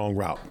 ran the wrong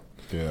route.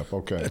 Yeah,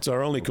 okay. That's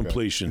our only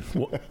completion.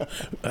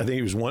 I think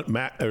he was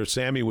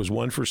Sammy was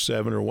 1 for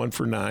 7 or 1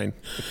 for 9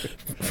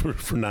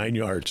 for 9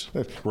 yards.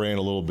 Ran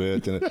a little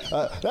bit. And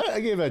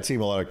I gave that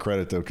team a lot of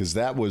credit, though, because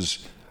that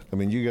was,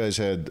 you guys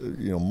had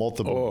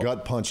multiple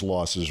gut punch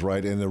losses,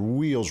 right? And the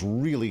wheels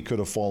really could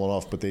have fallen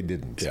off, but they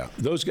didn't. Yeah,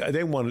 those guys,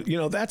 they wanted,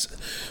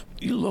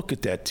 you look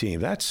at that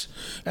team. That's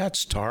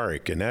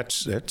Tarek, and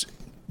that's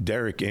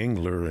Derek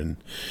Engler,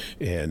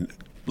 and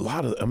a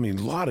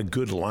lot of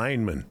good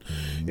linemen,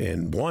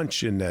 and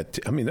Wunsch in that.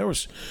 There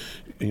was,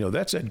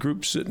 that's that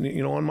group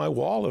sitting, on my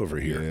wall over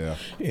here.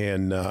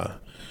 Yeah.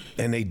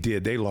 And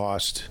they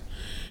lost.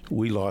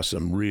 We lost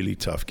some really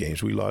tough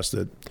games. We lost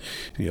the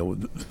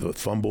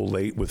fumble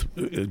late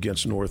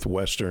against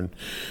Northwestern.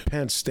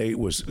 Penn State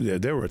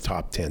they were a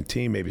top 10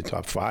 team, maybe a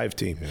top 5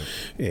 team,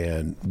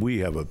 and we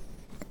have a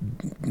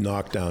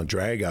knockdown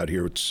drag out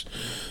here. It's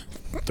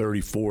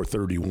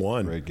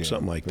 34-31,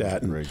 something like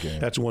that. And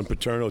that's when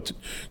Paterno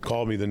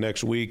called me the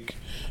next week.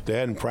 They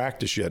hadn't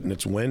practiced yet, and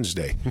it's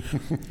Wednesday.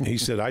 He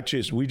said,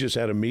 we just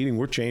had a meeting.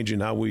 We're changing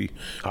how we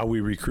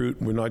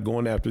recruit. We're not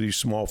going after these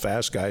small,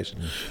 fast guys.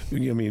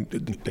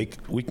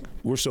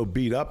 We're so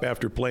beat up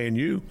after playing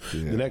you.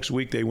 Yeah. The next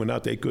week they went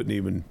out. They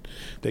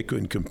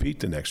couldn't compete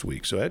the next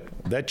week. So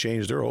that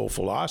changed their whole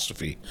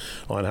philosophy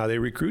on how they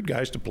recruit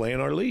guys to play in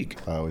our league.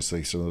 I always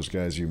think some of those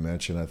guys you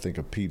mentioned. I think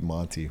of Pete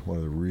Monty, one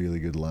of the really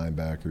good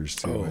linebackers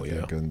too.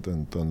 I think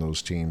on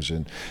those teams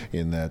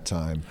in that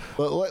time.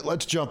 But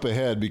let's jump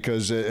ahead,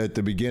 because at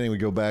the beginning we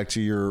go back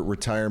to your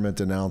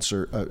retirement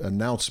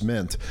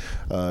announcement,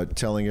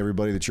 telling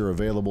everybody that you're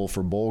available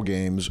for bowl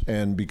games,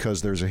 and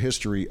because there's a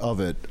history of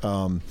it.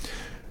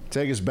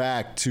 Take us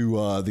back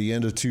to the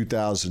end of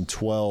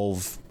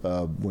 2012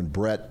 when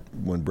Brett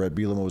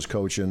Bielema was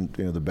coaching.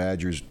 The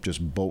Badgers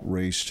just boat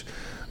raced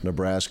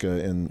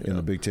Nebraska in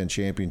the Big Ten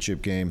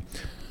championship game,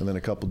 and then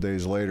a couple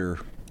days later,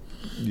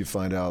 you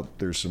find out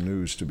there's some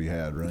news to be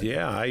had, right?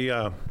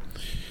 Yeah,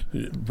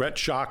 Brett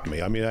shocked me.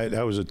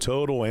 That was a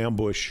total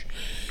ambush.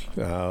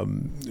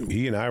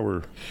 He and I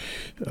were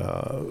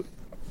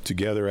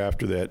together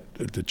after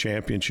the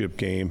championship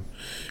game.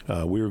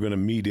 We were going to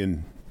meet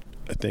in,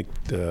 I think,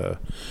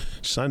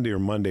 Sunday or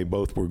Monday.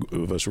 Both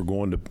of us were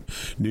going to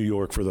New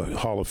York for the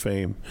Hall of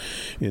Fame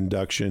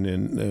induction,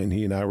 and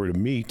he and I were to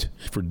meet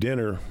for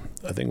dinner.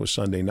 I think it was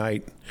Sunday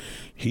night.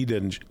 He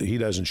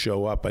doesn't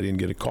show up. I didn't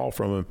get a call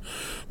from him.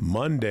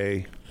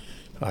 Monday,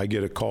 I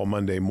get a call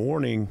Monday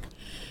morning.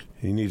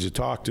 He needs to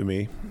talk to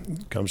me.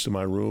 Comes to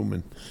my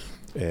room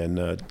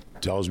and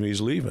tells me he's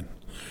leaving.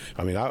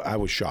 I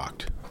was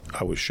shocked.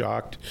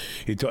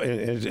 He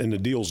and the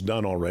deal's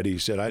done already. He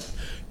said,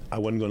 I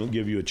wasn't going to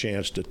give you a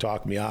chance to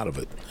talk me out of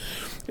it.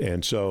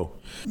 And so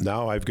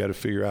now I've got to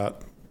figure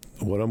out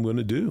what I'm going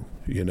to do,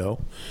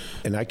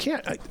 and I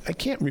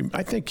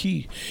think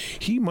he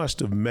must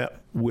have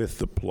met with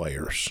the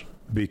players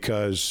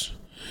because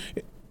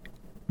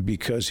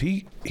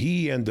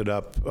he ended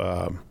up,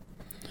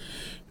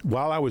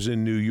 while I was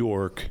in New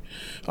York,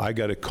 I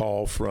got a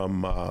call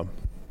from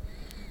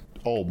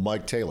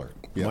Mike Taylor.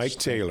 Yes. Mike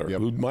Taylor,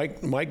 yep. Who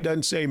Mike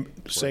doesn't say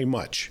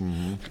much.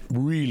 Mm-hmm.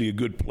 Really a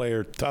good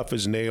player, tough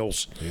as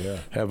nails. Yeah.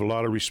 Have a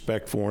lot of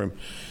respect for him.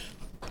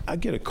 I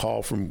get a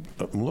call from,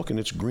 I'm looking,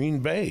 it's Green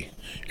Bay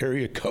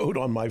area code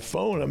on my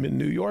phone. I'm in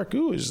New York.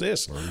 Who is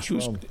this?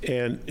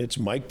 And it's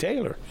Mike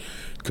Taylor.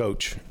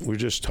 Coach, we're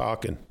just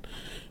talking.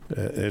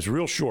 It's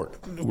real short.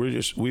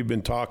 We've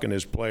been talking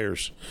as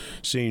players,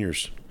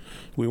 seniors.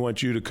 We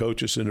want you to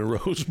coach us in the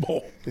Rose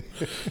Bowl.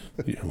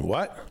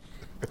 What?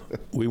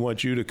 We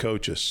want you to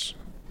coach us.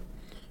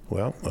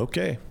 Well,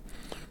 okay.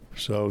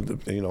 So,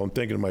 I'm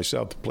thinking to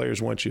myself, the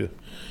players want you.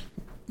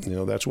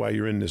 That's why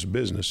you're in this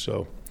business.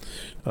 So,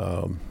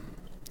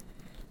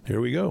 here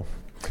we go.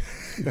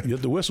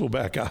 Get the whistle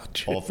back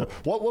out.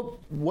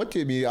 What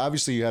did you?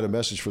 Obviously, you had a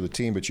message for the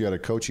team, but you had a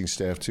coaching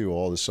staff too.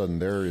 All of a sudden,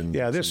 they're in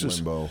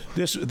limbo.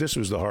 This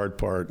was the hard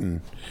part,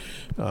 and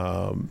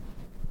some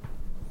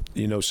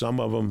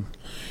of them.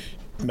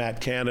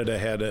 Matt Canada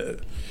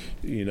had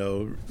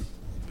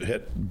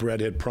Brett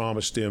had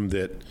promised him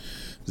that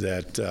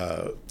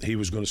he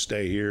was going to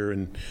stay here,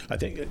 and I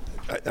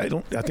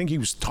think he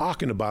was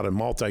talking about a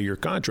multi-year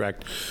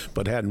contract,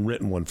 but hadn't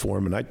written one for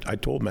him. And I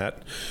told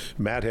Matt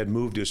had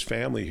moved his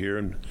family here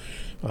and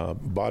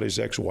bought his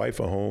ex-wife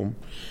a home,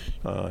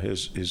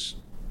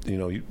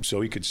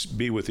 so he could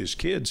be with his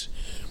kids,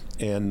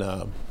 and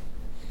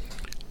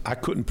I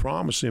couldn't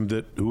promise him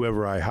that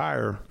whoever I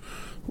hire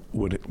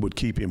would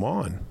keep him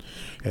on,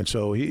 and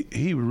so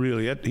he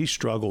really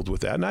struggled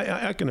with that, and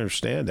I can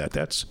understand that.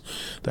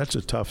 That's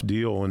a tough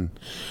deal, and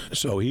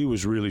so he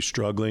was really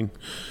struggling.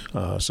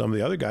 Some of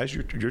the other guys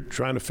you're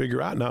trying to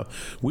figure out. Now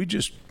we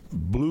just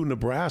blew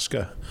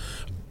Nebraska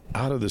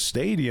out of the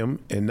stadium,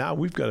 and now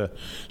we've got to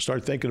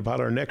start thinking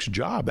about our next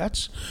job.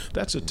 That's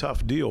a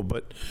tough deal,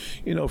 but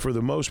for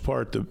the most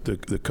part,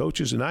 the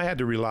coaches, and I had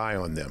to rely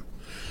on them.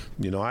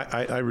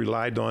 I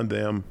relied on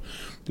them.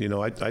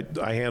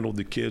 I handled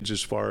the kids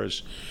as far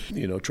as,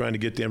 trying to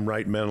get them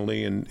right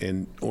mentally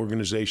and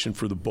organization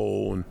for the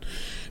bowl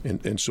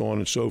and so on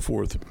and so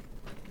forth.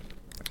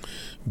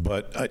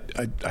 But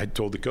I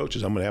told the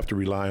coaches, I'm going to have to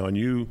rely on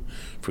you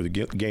for the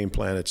game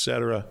plan, et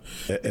cetera.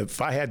 If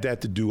I had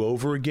that to do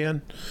over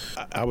again,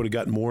 I would have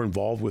gotten more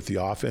involved with the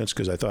offense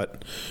because I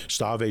thought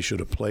Stave should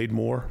have played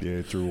more. Yeah,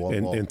 he threw one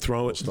and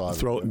throw it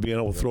and being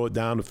able to throw it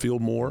down the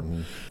field more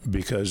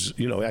because,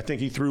 I think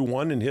he threw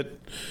one and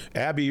hit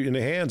Abby in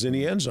the hands in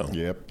the end zone.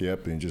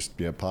 Yep, and just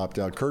popped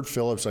out. Kurt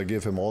Phillips, I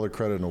give him all the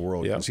credit in the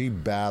world because he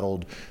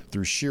battled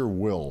through sheer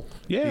will.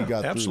 Yeah, he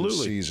got absolutely.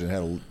 through the season,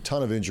 had a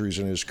ton of injuries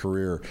in his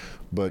career,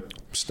 but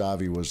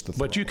Stave was the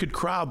thrower. But you could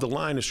crowd the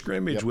line of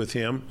scrimmage with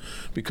him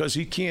because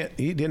he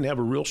didn't have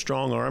a real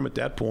strong arm at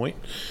that point.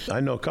 I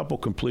know a couple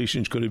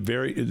completions could have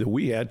very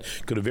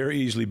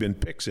easily been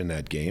picks in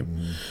that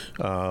game.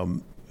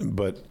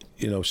 But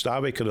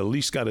Stave could at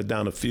least got it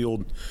down the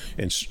field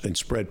and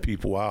spread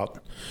people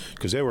out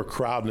because they were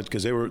crowding it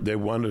because they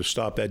wanted to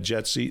stop that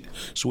jet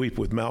sweep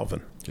with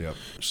Melvin. Yep.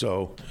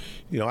 So,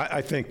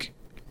 I think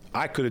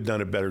I could have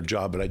done a better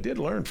job, but I did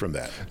learn from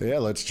that. Yeah,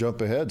 let's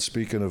jump ahead.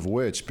 Speaking of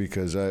which,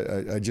 because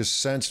I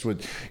just sensed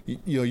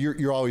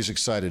you're always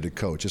excited to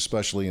coach,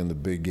 especially in the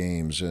big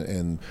games,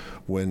 and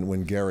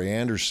when Gary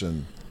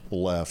Anderson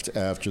left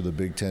after the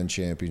Big Ten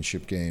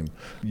championship game,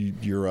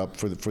 you're up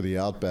for the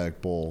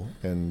Outback Bowl,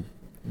 and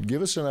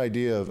give us an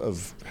idea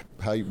of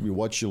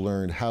what you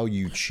learned, how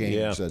you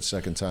changed that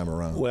second time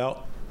around.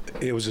 Well,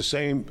 it was the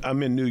same.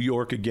 I'm in New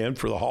York again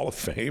for the Hall of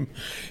Fame,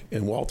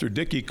 and Walter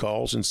Dickey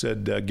calls and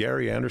said,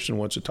 Gary Anderson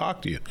wants to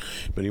talk to you,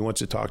 but he wants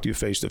to talk to you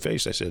face to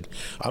face. I said,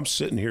 I'm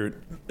sitting here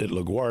at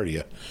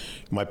LaGuardia.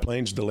 My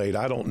plane's delayed.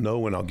 I don't know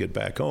when I'll get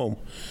back home.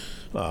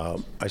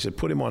 I said,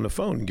 put him on the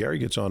phone. And Gary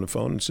gets on the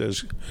phone and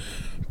says,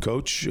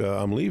 Coach,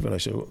 I'm leaving. I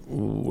said,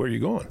 where are you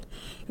going?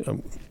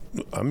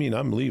 I'm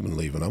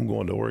leaving. I'm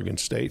going to Oregon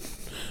State.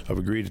 I've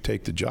agreed to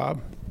take the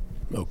job.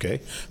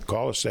 Okay.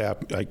 Call a staff.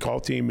 I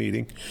call team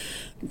meeting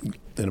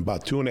in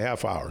about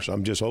 2.5 hours.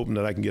 I'm just hoping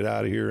that I can get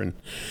out of here, and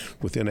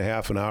within a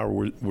half an hour,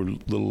 we're a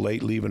little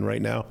late leaving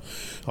right now.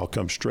 I'll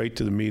come straight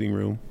to the meeting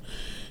room.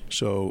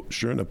 So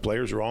sure enough, the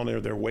players are all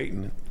there. They're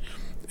waiting.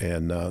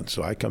 And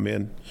so I come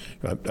in.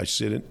 I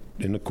sit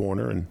in the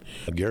corner, and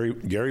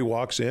Gary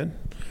walks in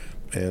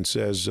and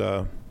says,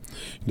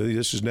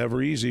 this is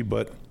never easy,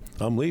 but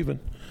I'm leaving.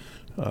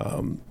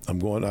 I'm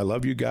going. I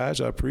love you guys.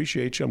 I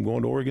appreciate you. I'm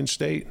going to Oregon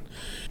State.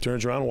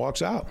 Turns around and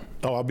walks out.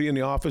 Oh, I'll be in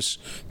the office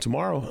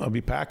tomorrow. I'll be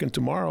packing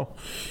tomorrow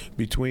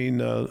between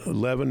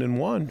 11 and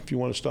 1 if you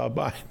want to stop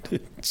by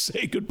and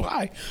say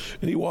goodbye.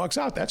 And he walks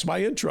out. That's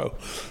my intro.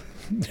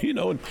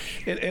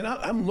 And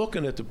I'm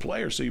looking at the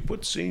players. So you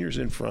put seniors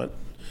in front,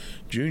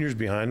 juniors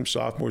behind them,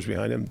 sophomores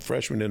behind them,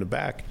 freshmen in the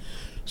back.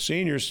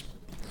 Seniors,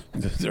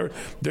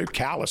 they're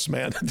callous,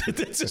 man.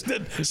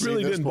 It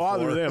really didn't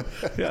bother them.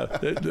 Yeah,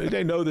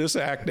 they know this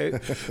act.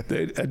 It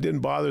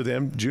didn't bother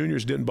them.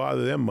 Juniors didn't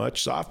bother them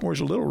much. Sophomores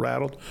a little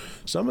rattled.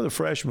 Some of the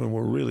freshmen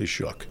were really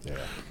shook. Yeah.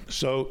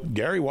 So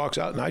Gary walks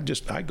out, and I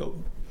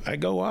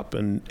go up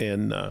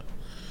and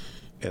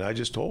I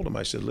just told him.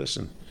 I said,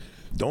 listen,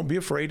 don't be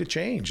afraid to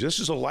change. This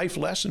is a life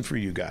lesson for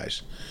you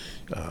guys.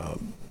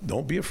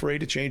 Don't be afraid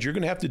to change. You're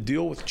going to have to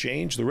deal with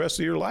change the rest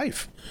of your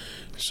life.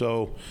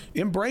 So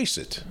embrace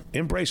it.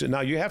 Embrace it.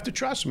 Now, you have to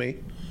trust me.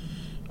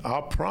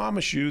 I'll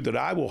promise you that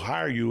I will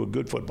hire you a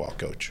good football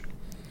coach.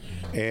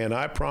 And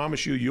I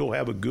promise you'll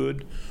have a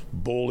good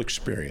bowl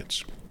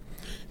experience.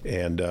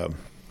 And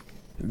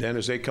Then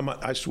as they come up,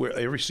 I swear,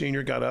 every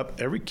senior got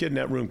up, every kid in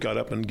that room got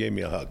up and gave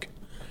me a hug.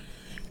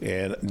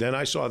 And then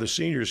I saw the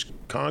seniors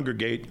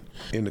congregate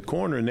in the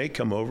corner, and they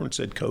come over and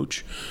said,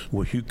 "Coach,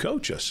 will you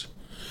coach us?"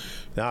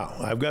 Now,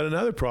 I've got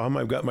another problem.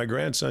 I've got my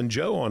grandson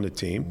Joe on the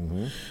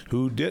team,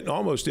 who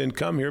almost didn't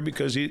come here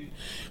because he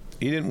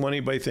didn't want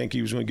anybody to think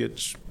he was going to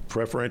get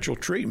preferential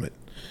treatment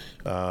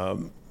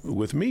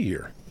with me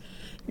here.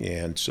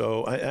 And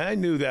so I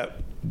knew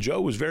that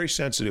Joe was very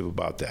sensitive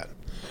about that.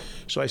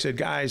 So I said,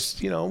 "Guys,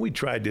 we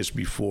tried this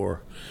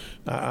before.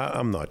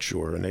 I'm not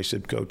sure." And they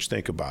said, "Coach,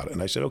 think about it."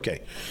 And I said,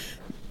 "Okay,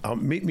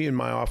 meet me in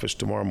my office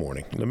tomorrow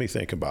morning. Let me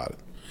think about it."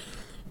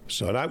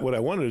 So what I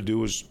wanted to do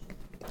was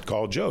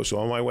call Joe. So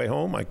on my way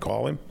home, I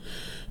call him,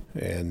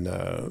 and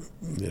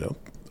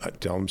I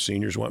tell him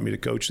seniors want me to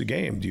coach the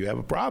game. Do you have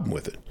a problem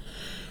with it?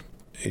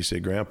 He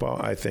said, "Grandpa,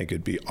 I think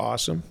it'd be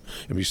awesome.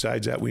 And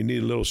besides that, we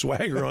need a little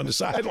swagger on the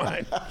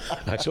sideline."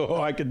 I said, "Oh,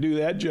 I could do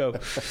that, Joe."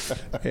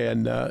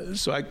 And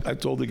so I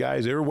told the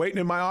guys, they were waiting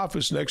in my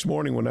office next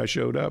morning when I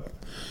showed up.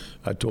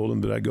 I told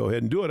them that I'd go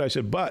ahead and do it. I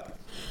said, "But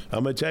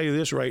I'm going to tell you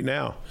this right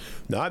now.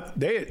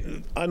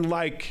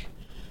 Unlike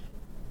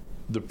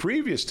the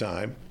previous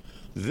time,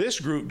 this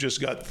group just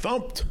got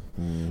thumped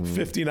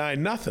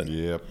 59-0.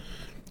 Yep.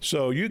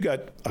 So you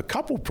got a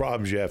couple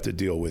problems you have to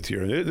deal with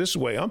here. And this is the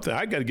way I'm thinking.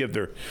 I got to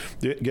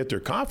get their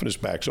confidence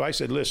back." So I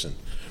said, "Listen,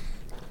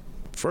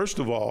 first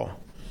of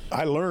all,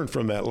 I learned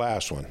from that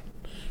last one,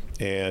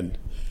 and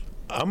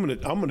I'm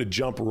gonna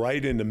jump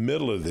right in the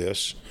middle of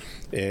this,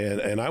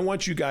 and I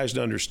want you guys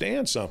to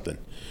understand something.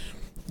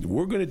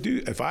 I'm going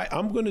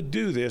to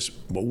do this,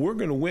 but we're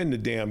going to win the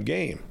damn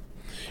game,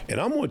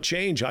 and I'm going to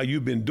change how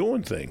you've been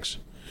doing things.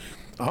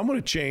 I'm going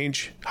to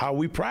change how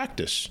we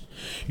practice.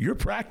 Your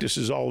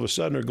practices all of a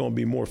sudden are going to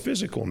be more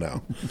physical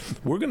now.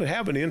 We're going to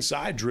have an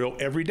inside drill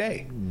every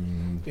day.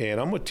 And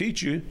I'm going to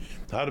teach you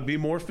how to be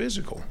more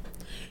physical.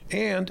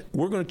 And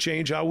we're going to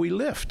change how we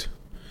lift."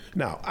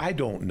 Now, I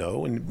don't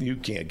know, and you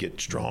can't get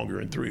stronger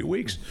in 3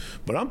 weeks,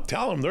 but I'm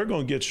telling them they're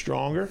going to get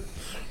stronger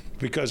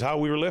because how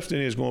we were lifting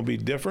is going to be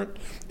different,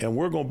 and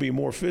we're going to be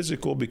more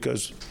physical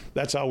because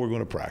that's how we're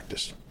going to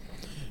practice.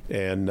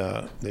 And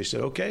they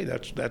said, "Okay,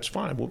 that's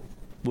fine.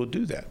 We'll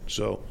do that."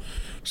 So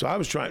I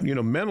was trying,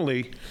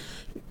 mentally,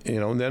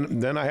 and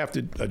then I have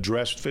to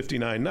address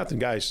 59-0.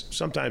 Guys,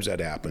 sometimes that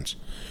happens,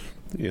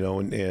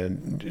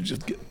 and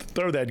just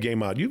throw that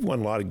game out. You've won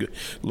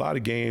a lot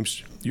of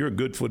games. You're a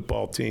good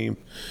football team,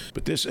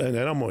 but and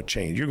I'm going to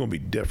change. You're going to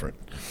be different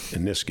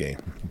in this game.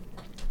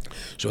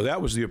 So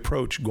that was the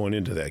approach going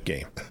into that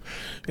game.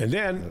 And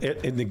then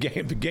in the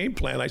game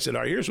plan, I said,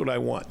 "All right, here's what I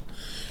want.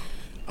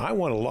 I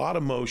want a lot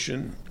of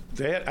motion."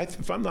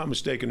 If I'm not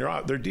mistaken,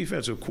 their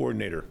defensive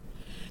coordinator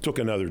took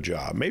another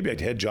job, maybe a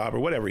head job or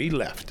whatever. He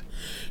left.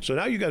 So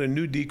now you got a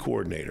new D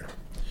coordinator.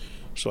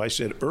 So I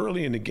said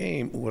early in the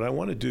game, what I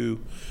want to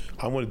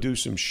do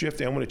some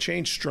shifting. I want to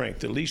change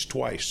strength at least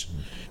twice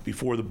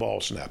before the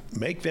ball snap.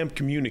 Make them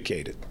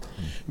communicate it.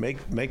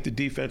 Make the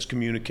defense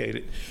communicate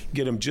it.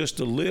 Get them just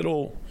a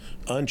little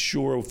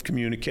unsure of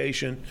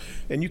communication,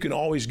 and you can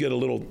always get a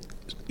little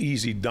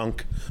easy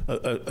dunk,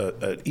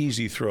 an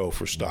easy throw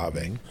for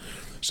Stave.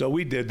 So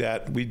we did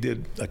that. We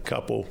did a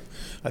couple.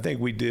 I think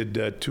we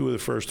did 2 of the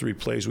first 3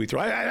 plays we threw.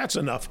 That's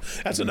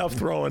enough. That's enough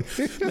throwing.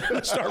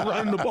 Let's start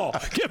running the ball.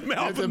 Give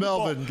Melvin the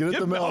ball. Get it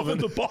to Melvin.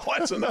 The ball.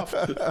 That's enough.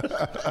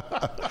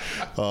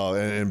 Oh,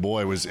 and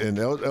boy,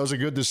 that was a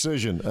good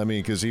decision. I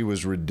mean, because he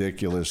was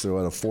ridiculous. They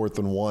had a 4th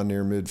and 1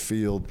 near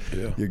midfield.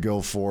 Yeah. You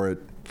go for it,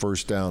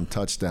 first down,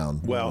 touchdown.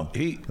 Well,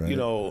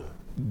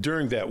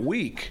 during that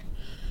week,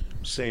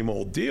 same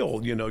old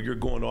deal. You're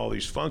going to all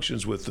these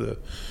functions with the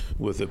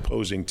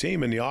opposing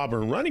team, and the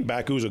Auburn running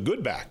back, who's a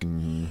good back,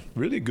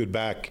 really good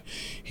back,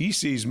 he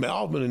sees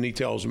Melvin and he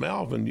tells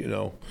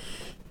Melvin,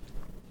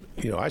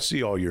 I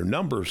see all your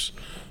numbers.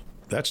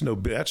 Doesn't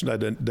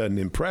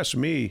impress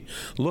me.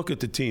 Look at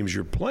the teams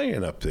you're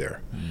playing up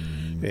there,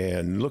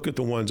 and look at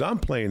the ones I'm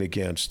playing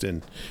against.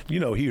 And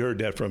he heard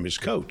that from his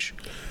coach,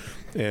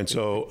 and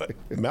so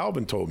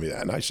Melvin told me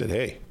that, and I said,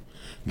 "Hey,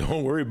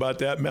 don't worry about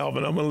that,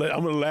 Melvin. I'm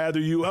gonna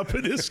lather you up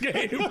in this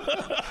game."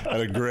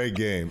 Had a great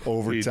game.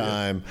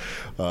 Overtime.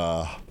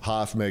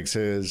 Hoff makes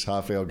his.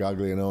 Rafael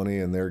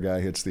Gaglianone, and their guy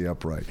hits the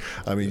upright.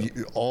 I mean,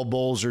 all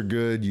bowls are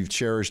good. You've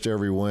cherished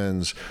every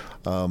wins.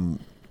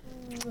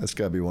 That's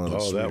got to be one of the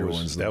sweeter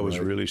ones. That was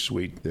really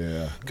sweet.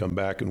 Yeah. Come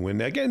back and win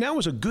that game. That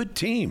was a good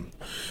team.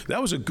 That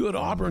was a good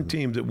Auburn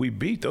team that we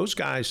beat. Those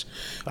guys,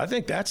 I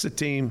think that's the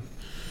team.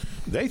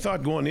 They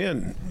thought going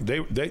in,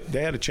 they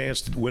had a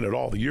chance to win it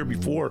all. The year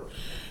before,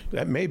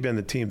 that may have been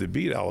the team that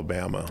beat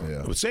Alabama. Yeah.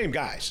 It was the same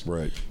guys.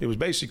 Right. It was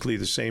basically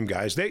the same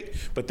guys.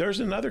 But there's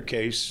another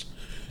case,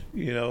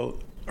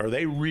 are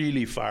they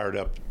really fired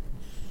up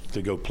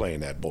to go play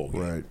in that bowl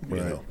game?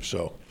 Right.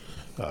 So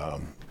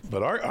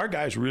But our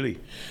guys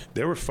really,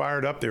 they were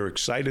fired up. They were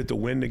excited to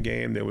win the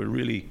game. They were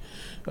really,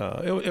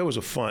 it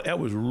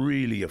was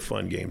really a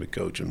fun game to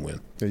coach and win.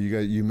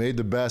 Yeah, you made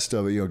the best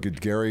of it.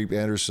 Gary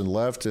Anderson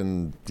left,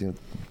 and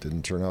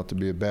didn't turn out to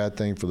be a bad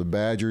thing for the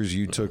Badgers.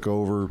 You took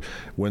over,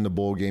 win the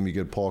bowl game. You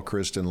get Paul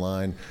Chryst in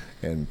line,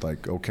 and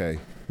okay,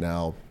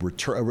 now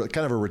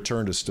kind of a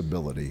return to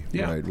stability,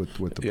 right,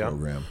 with the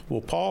program.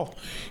 Well, Paul,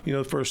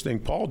 the first thing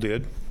Paul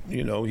did,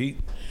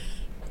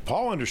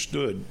 Paul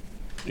understood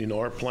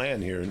our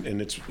plan here,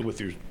 and it's with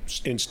your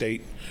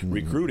in-state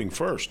recruiting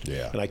first.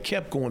 Yeah. And I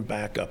kept going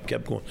back up,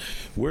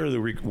 where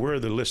are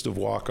the list of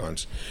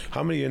walk-ons?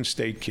 How many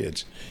in-state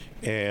kids?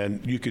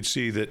 And you could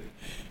see that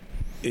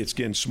it's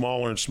getting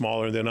smaller and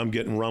smaller. Then I'm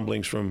getting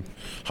rumblings from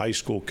high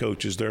school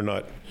coaches. They're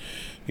not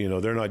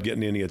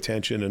getting any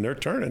attention, and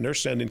they're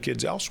sending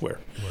kids elsewhere.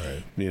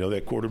 Right.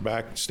 That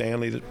quarterback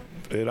Stanley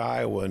at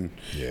Iowa, and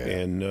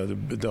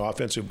the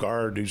offensive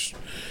guard who's,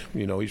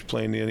 he's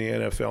playing in the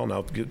NFL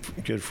now.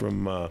 Kid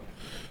from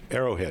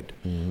Arrowhead.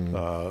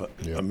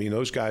 Mm-hmm. I mean,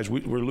 those guys,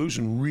 we're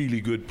losing really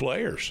good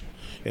players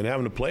and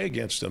having to play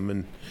against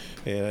them,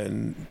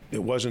 and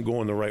it wasn't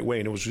going the right way,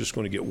 and it was just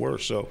going to get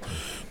worse. So,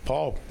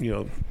 Paul,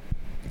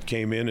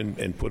 came in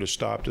and put a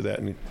stop to that,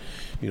 and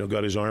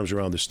got his arms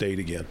around the state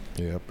again.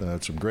 Yep,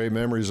 that's some great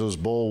memories, those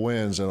bowl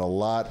wins, and a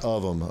lot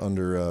of them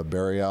under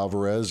Barry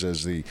Alvarez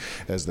as the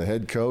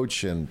head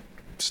coach, and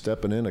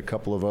stepping in a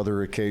couple of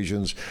other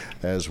occasions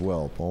as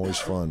well. Always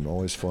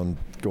fun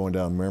going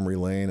down memory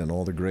lane and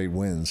all the great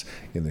wins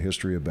in the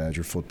history of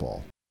Badger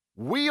football.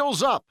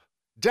 Wheels Up.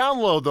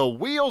 Download the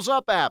Wheels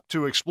Up app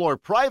to explore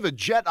private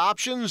jet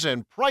options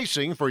and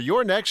pricing for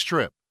your next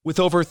trip. With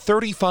over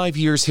 35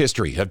 years'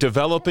 history of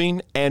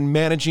developing and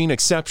managing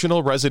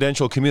exceptional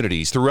residential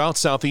communities throughout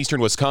southeastern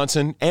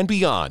Wisconsin and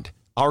beyond,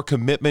 our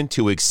commitment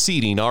to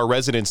exceeding our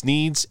residents'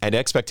 needs and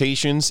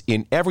expectations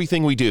in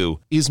everything we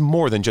do is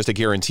more than just a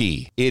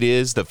guarantee. It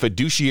is the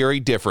fiduciary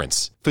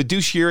difference.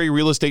 Fiduciary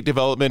Real Estate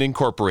Development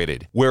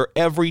Incorporated, where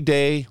every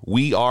day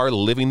we are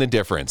living the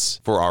difference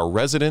for our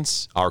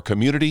residents, our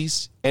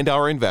communities, and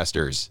our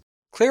investors.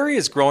 Cleary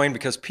is growing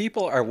because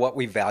people are what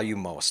we value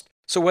most.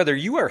 So whether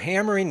you are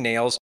hammering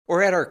nails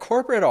or at our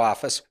corporate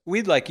office,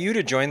 we'd like you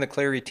to join the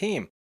Cleary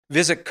team.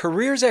 Visit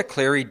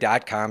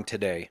careersatcleary.com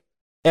today.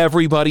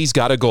 Everybody's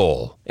got a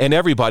goal, and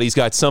everybody's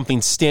got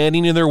something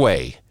standing in their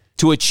way.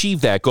 To achieve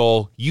that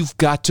goal, you've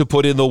got to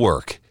put in the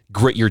work.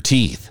 Grit your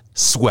teeth,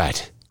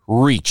 sweat,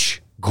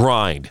 reach,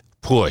 grind,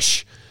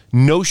 push.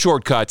 No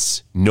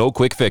shortcuts, no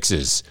quick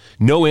fixes,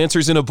 no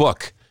answers in a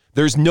book.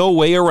 There's no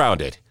way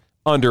around it.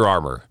 Under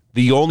Armour.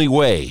 The only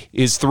way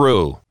is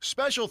through.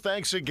 Special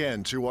thanks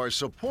again to our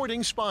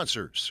supporting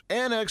sponsors.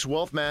 Annex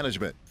Wealth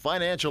Management.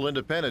 Financial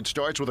independence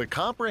starts with a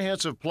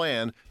comprehensive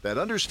plan that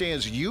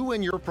understands you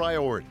and your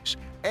priorities.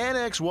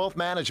 Annex Wealth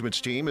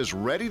Management's team is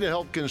ready to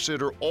help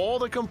consider all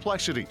the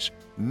complexities.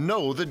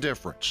 Know the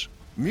difference.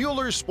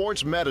 Mueller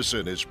Sports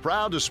Medicine is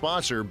proud to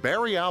sponsor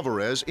Barry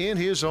Alvarez in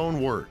his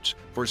own words.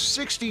 For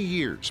 60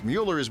 years,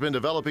 Mueller has been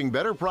developing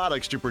better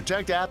products to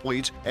protect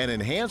athletes and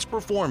enhance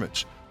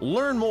performance.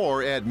 Learn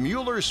more at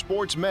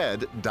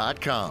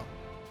MuellerSportsMed.com.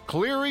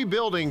 Cleary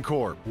Building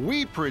Corp.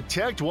 We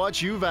protect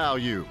what you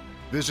value.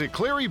 Visit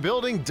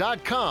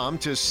ClearyBuilding.com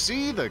to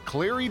see the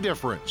Cleary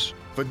difference.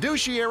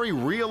 Fiduciary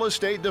Real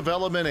Estate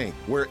Development, Inc.,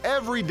 where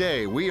every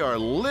day we are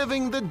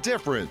living the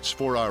difference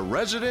for our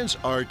residents,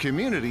 our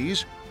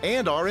communities,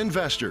 and our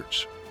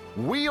investors.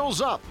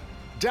 Wheels Up.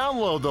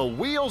 Download the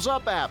Wheels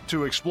Up app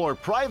to explore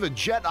private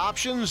jet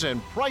options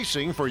and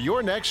pricing for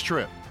your next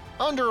trip.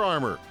 Under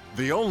Armour.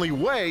 The only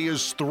way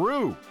is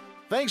through.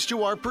 Thanks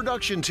to our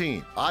production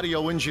team,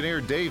 audio engineer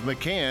Dave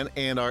McCann,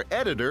 and our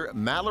editor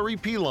Mallory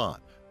Pilon.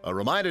 A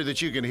reminder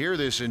that you can hear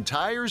this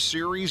entire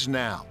series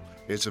now.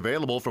 It's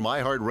available from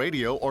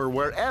iHeartRadio or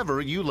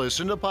wherever you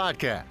listen to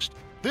podcasts.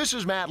 This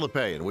is Matt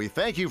LePay, and we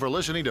thank you for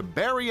listening to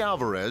Barry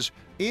Alvarez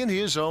in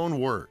his own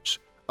words,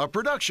 a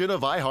production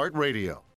of iHeartRadio.